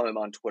 Follow him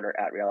on Twitter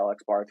at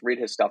RealAlexBarth. Read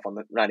his stuff on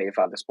the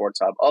 98.5 The Sports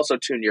Hub. Also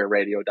tune your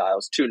radio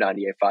dials to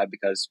 98.5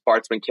 because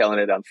Barth's been killing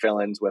it on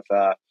fill-ins with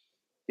the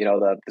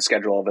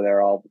schedule over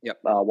there all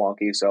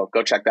wonky. So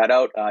go check that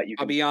out.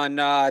 I'll be on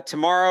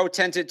tomorrow,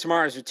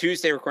 tomorrow's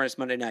Tuesday, recording this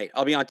Monday night.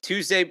 I'll be on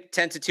Tuesday,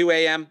 10 to 2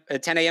 a.m.,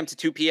 10 a.m. to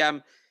 2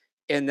 p.m.,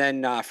 and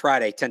then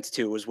Friday, 10 to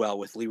 2 as well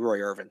with Leroy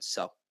Irvin.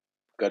 So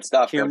good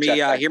stuff. Hear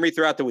me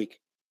throughout the week.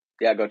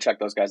 Yeah, go check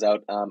those guys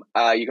out.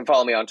 You can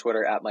follow me on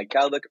Twitter at Mike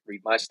Kaldick.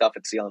 Read my stuff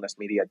at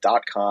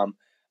clnsmedia.com.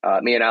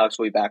 Me and Alex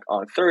will be back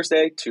on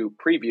Thursday to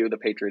preview the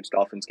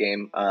Patriots-Dolphins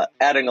game,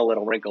 adding a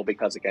little wrinkle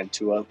because, again,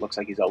 Tua looks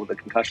like he's out with a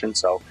concussion,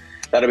 so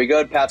that'll be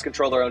good. Pats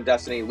control their own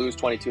destiny, lose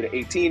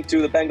 22-18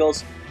 to the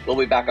Bengals. We'll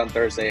be back on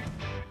Thursday.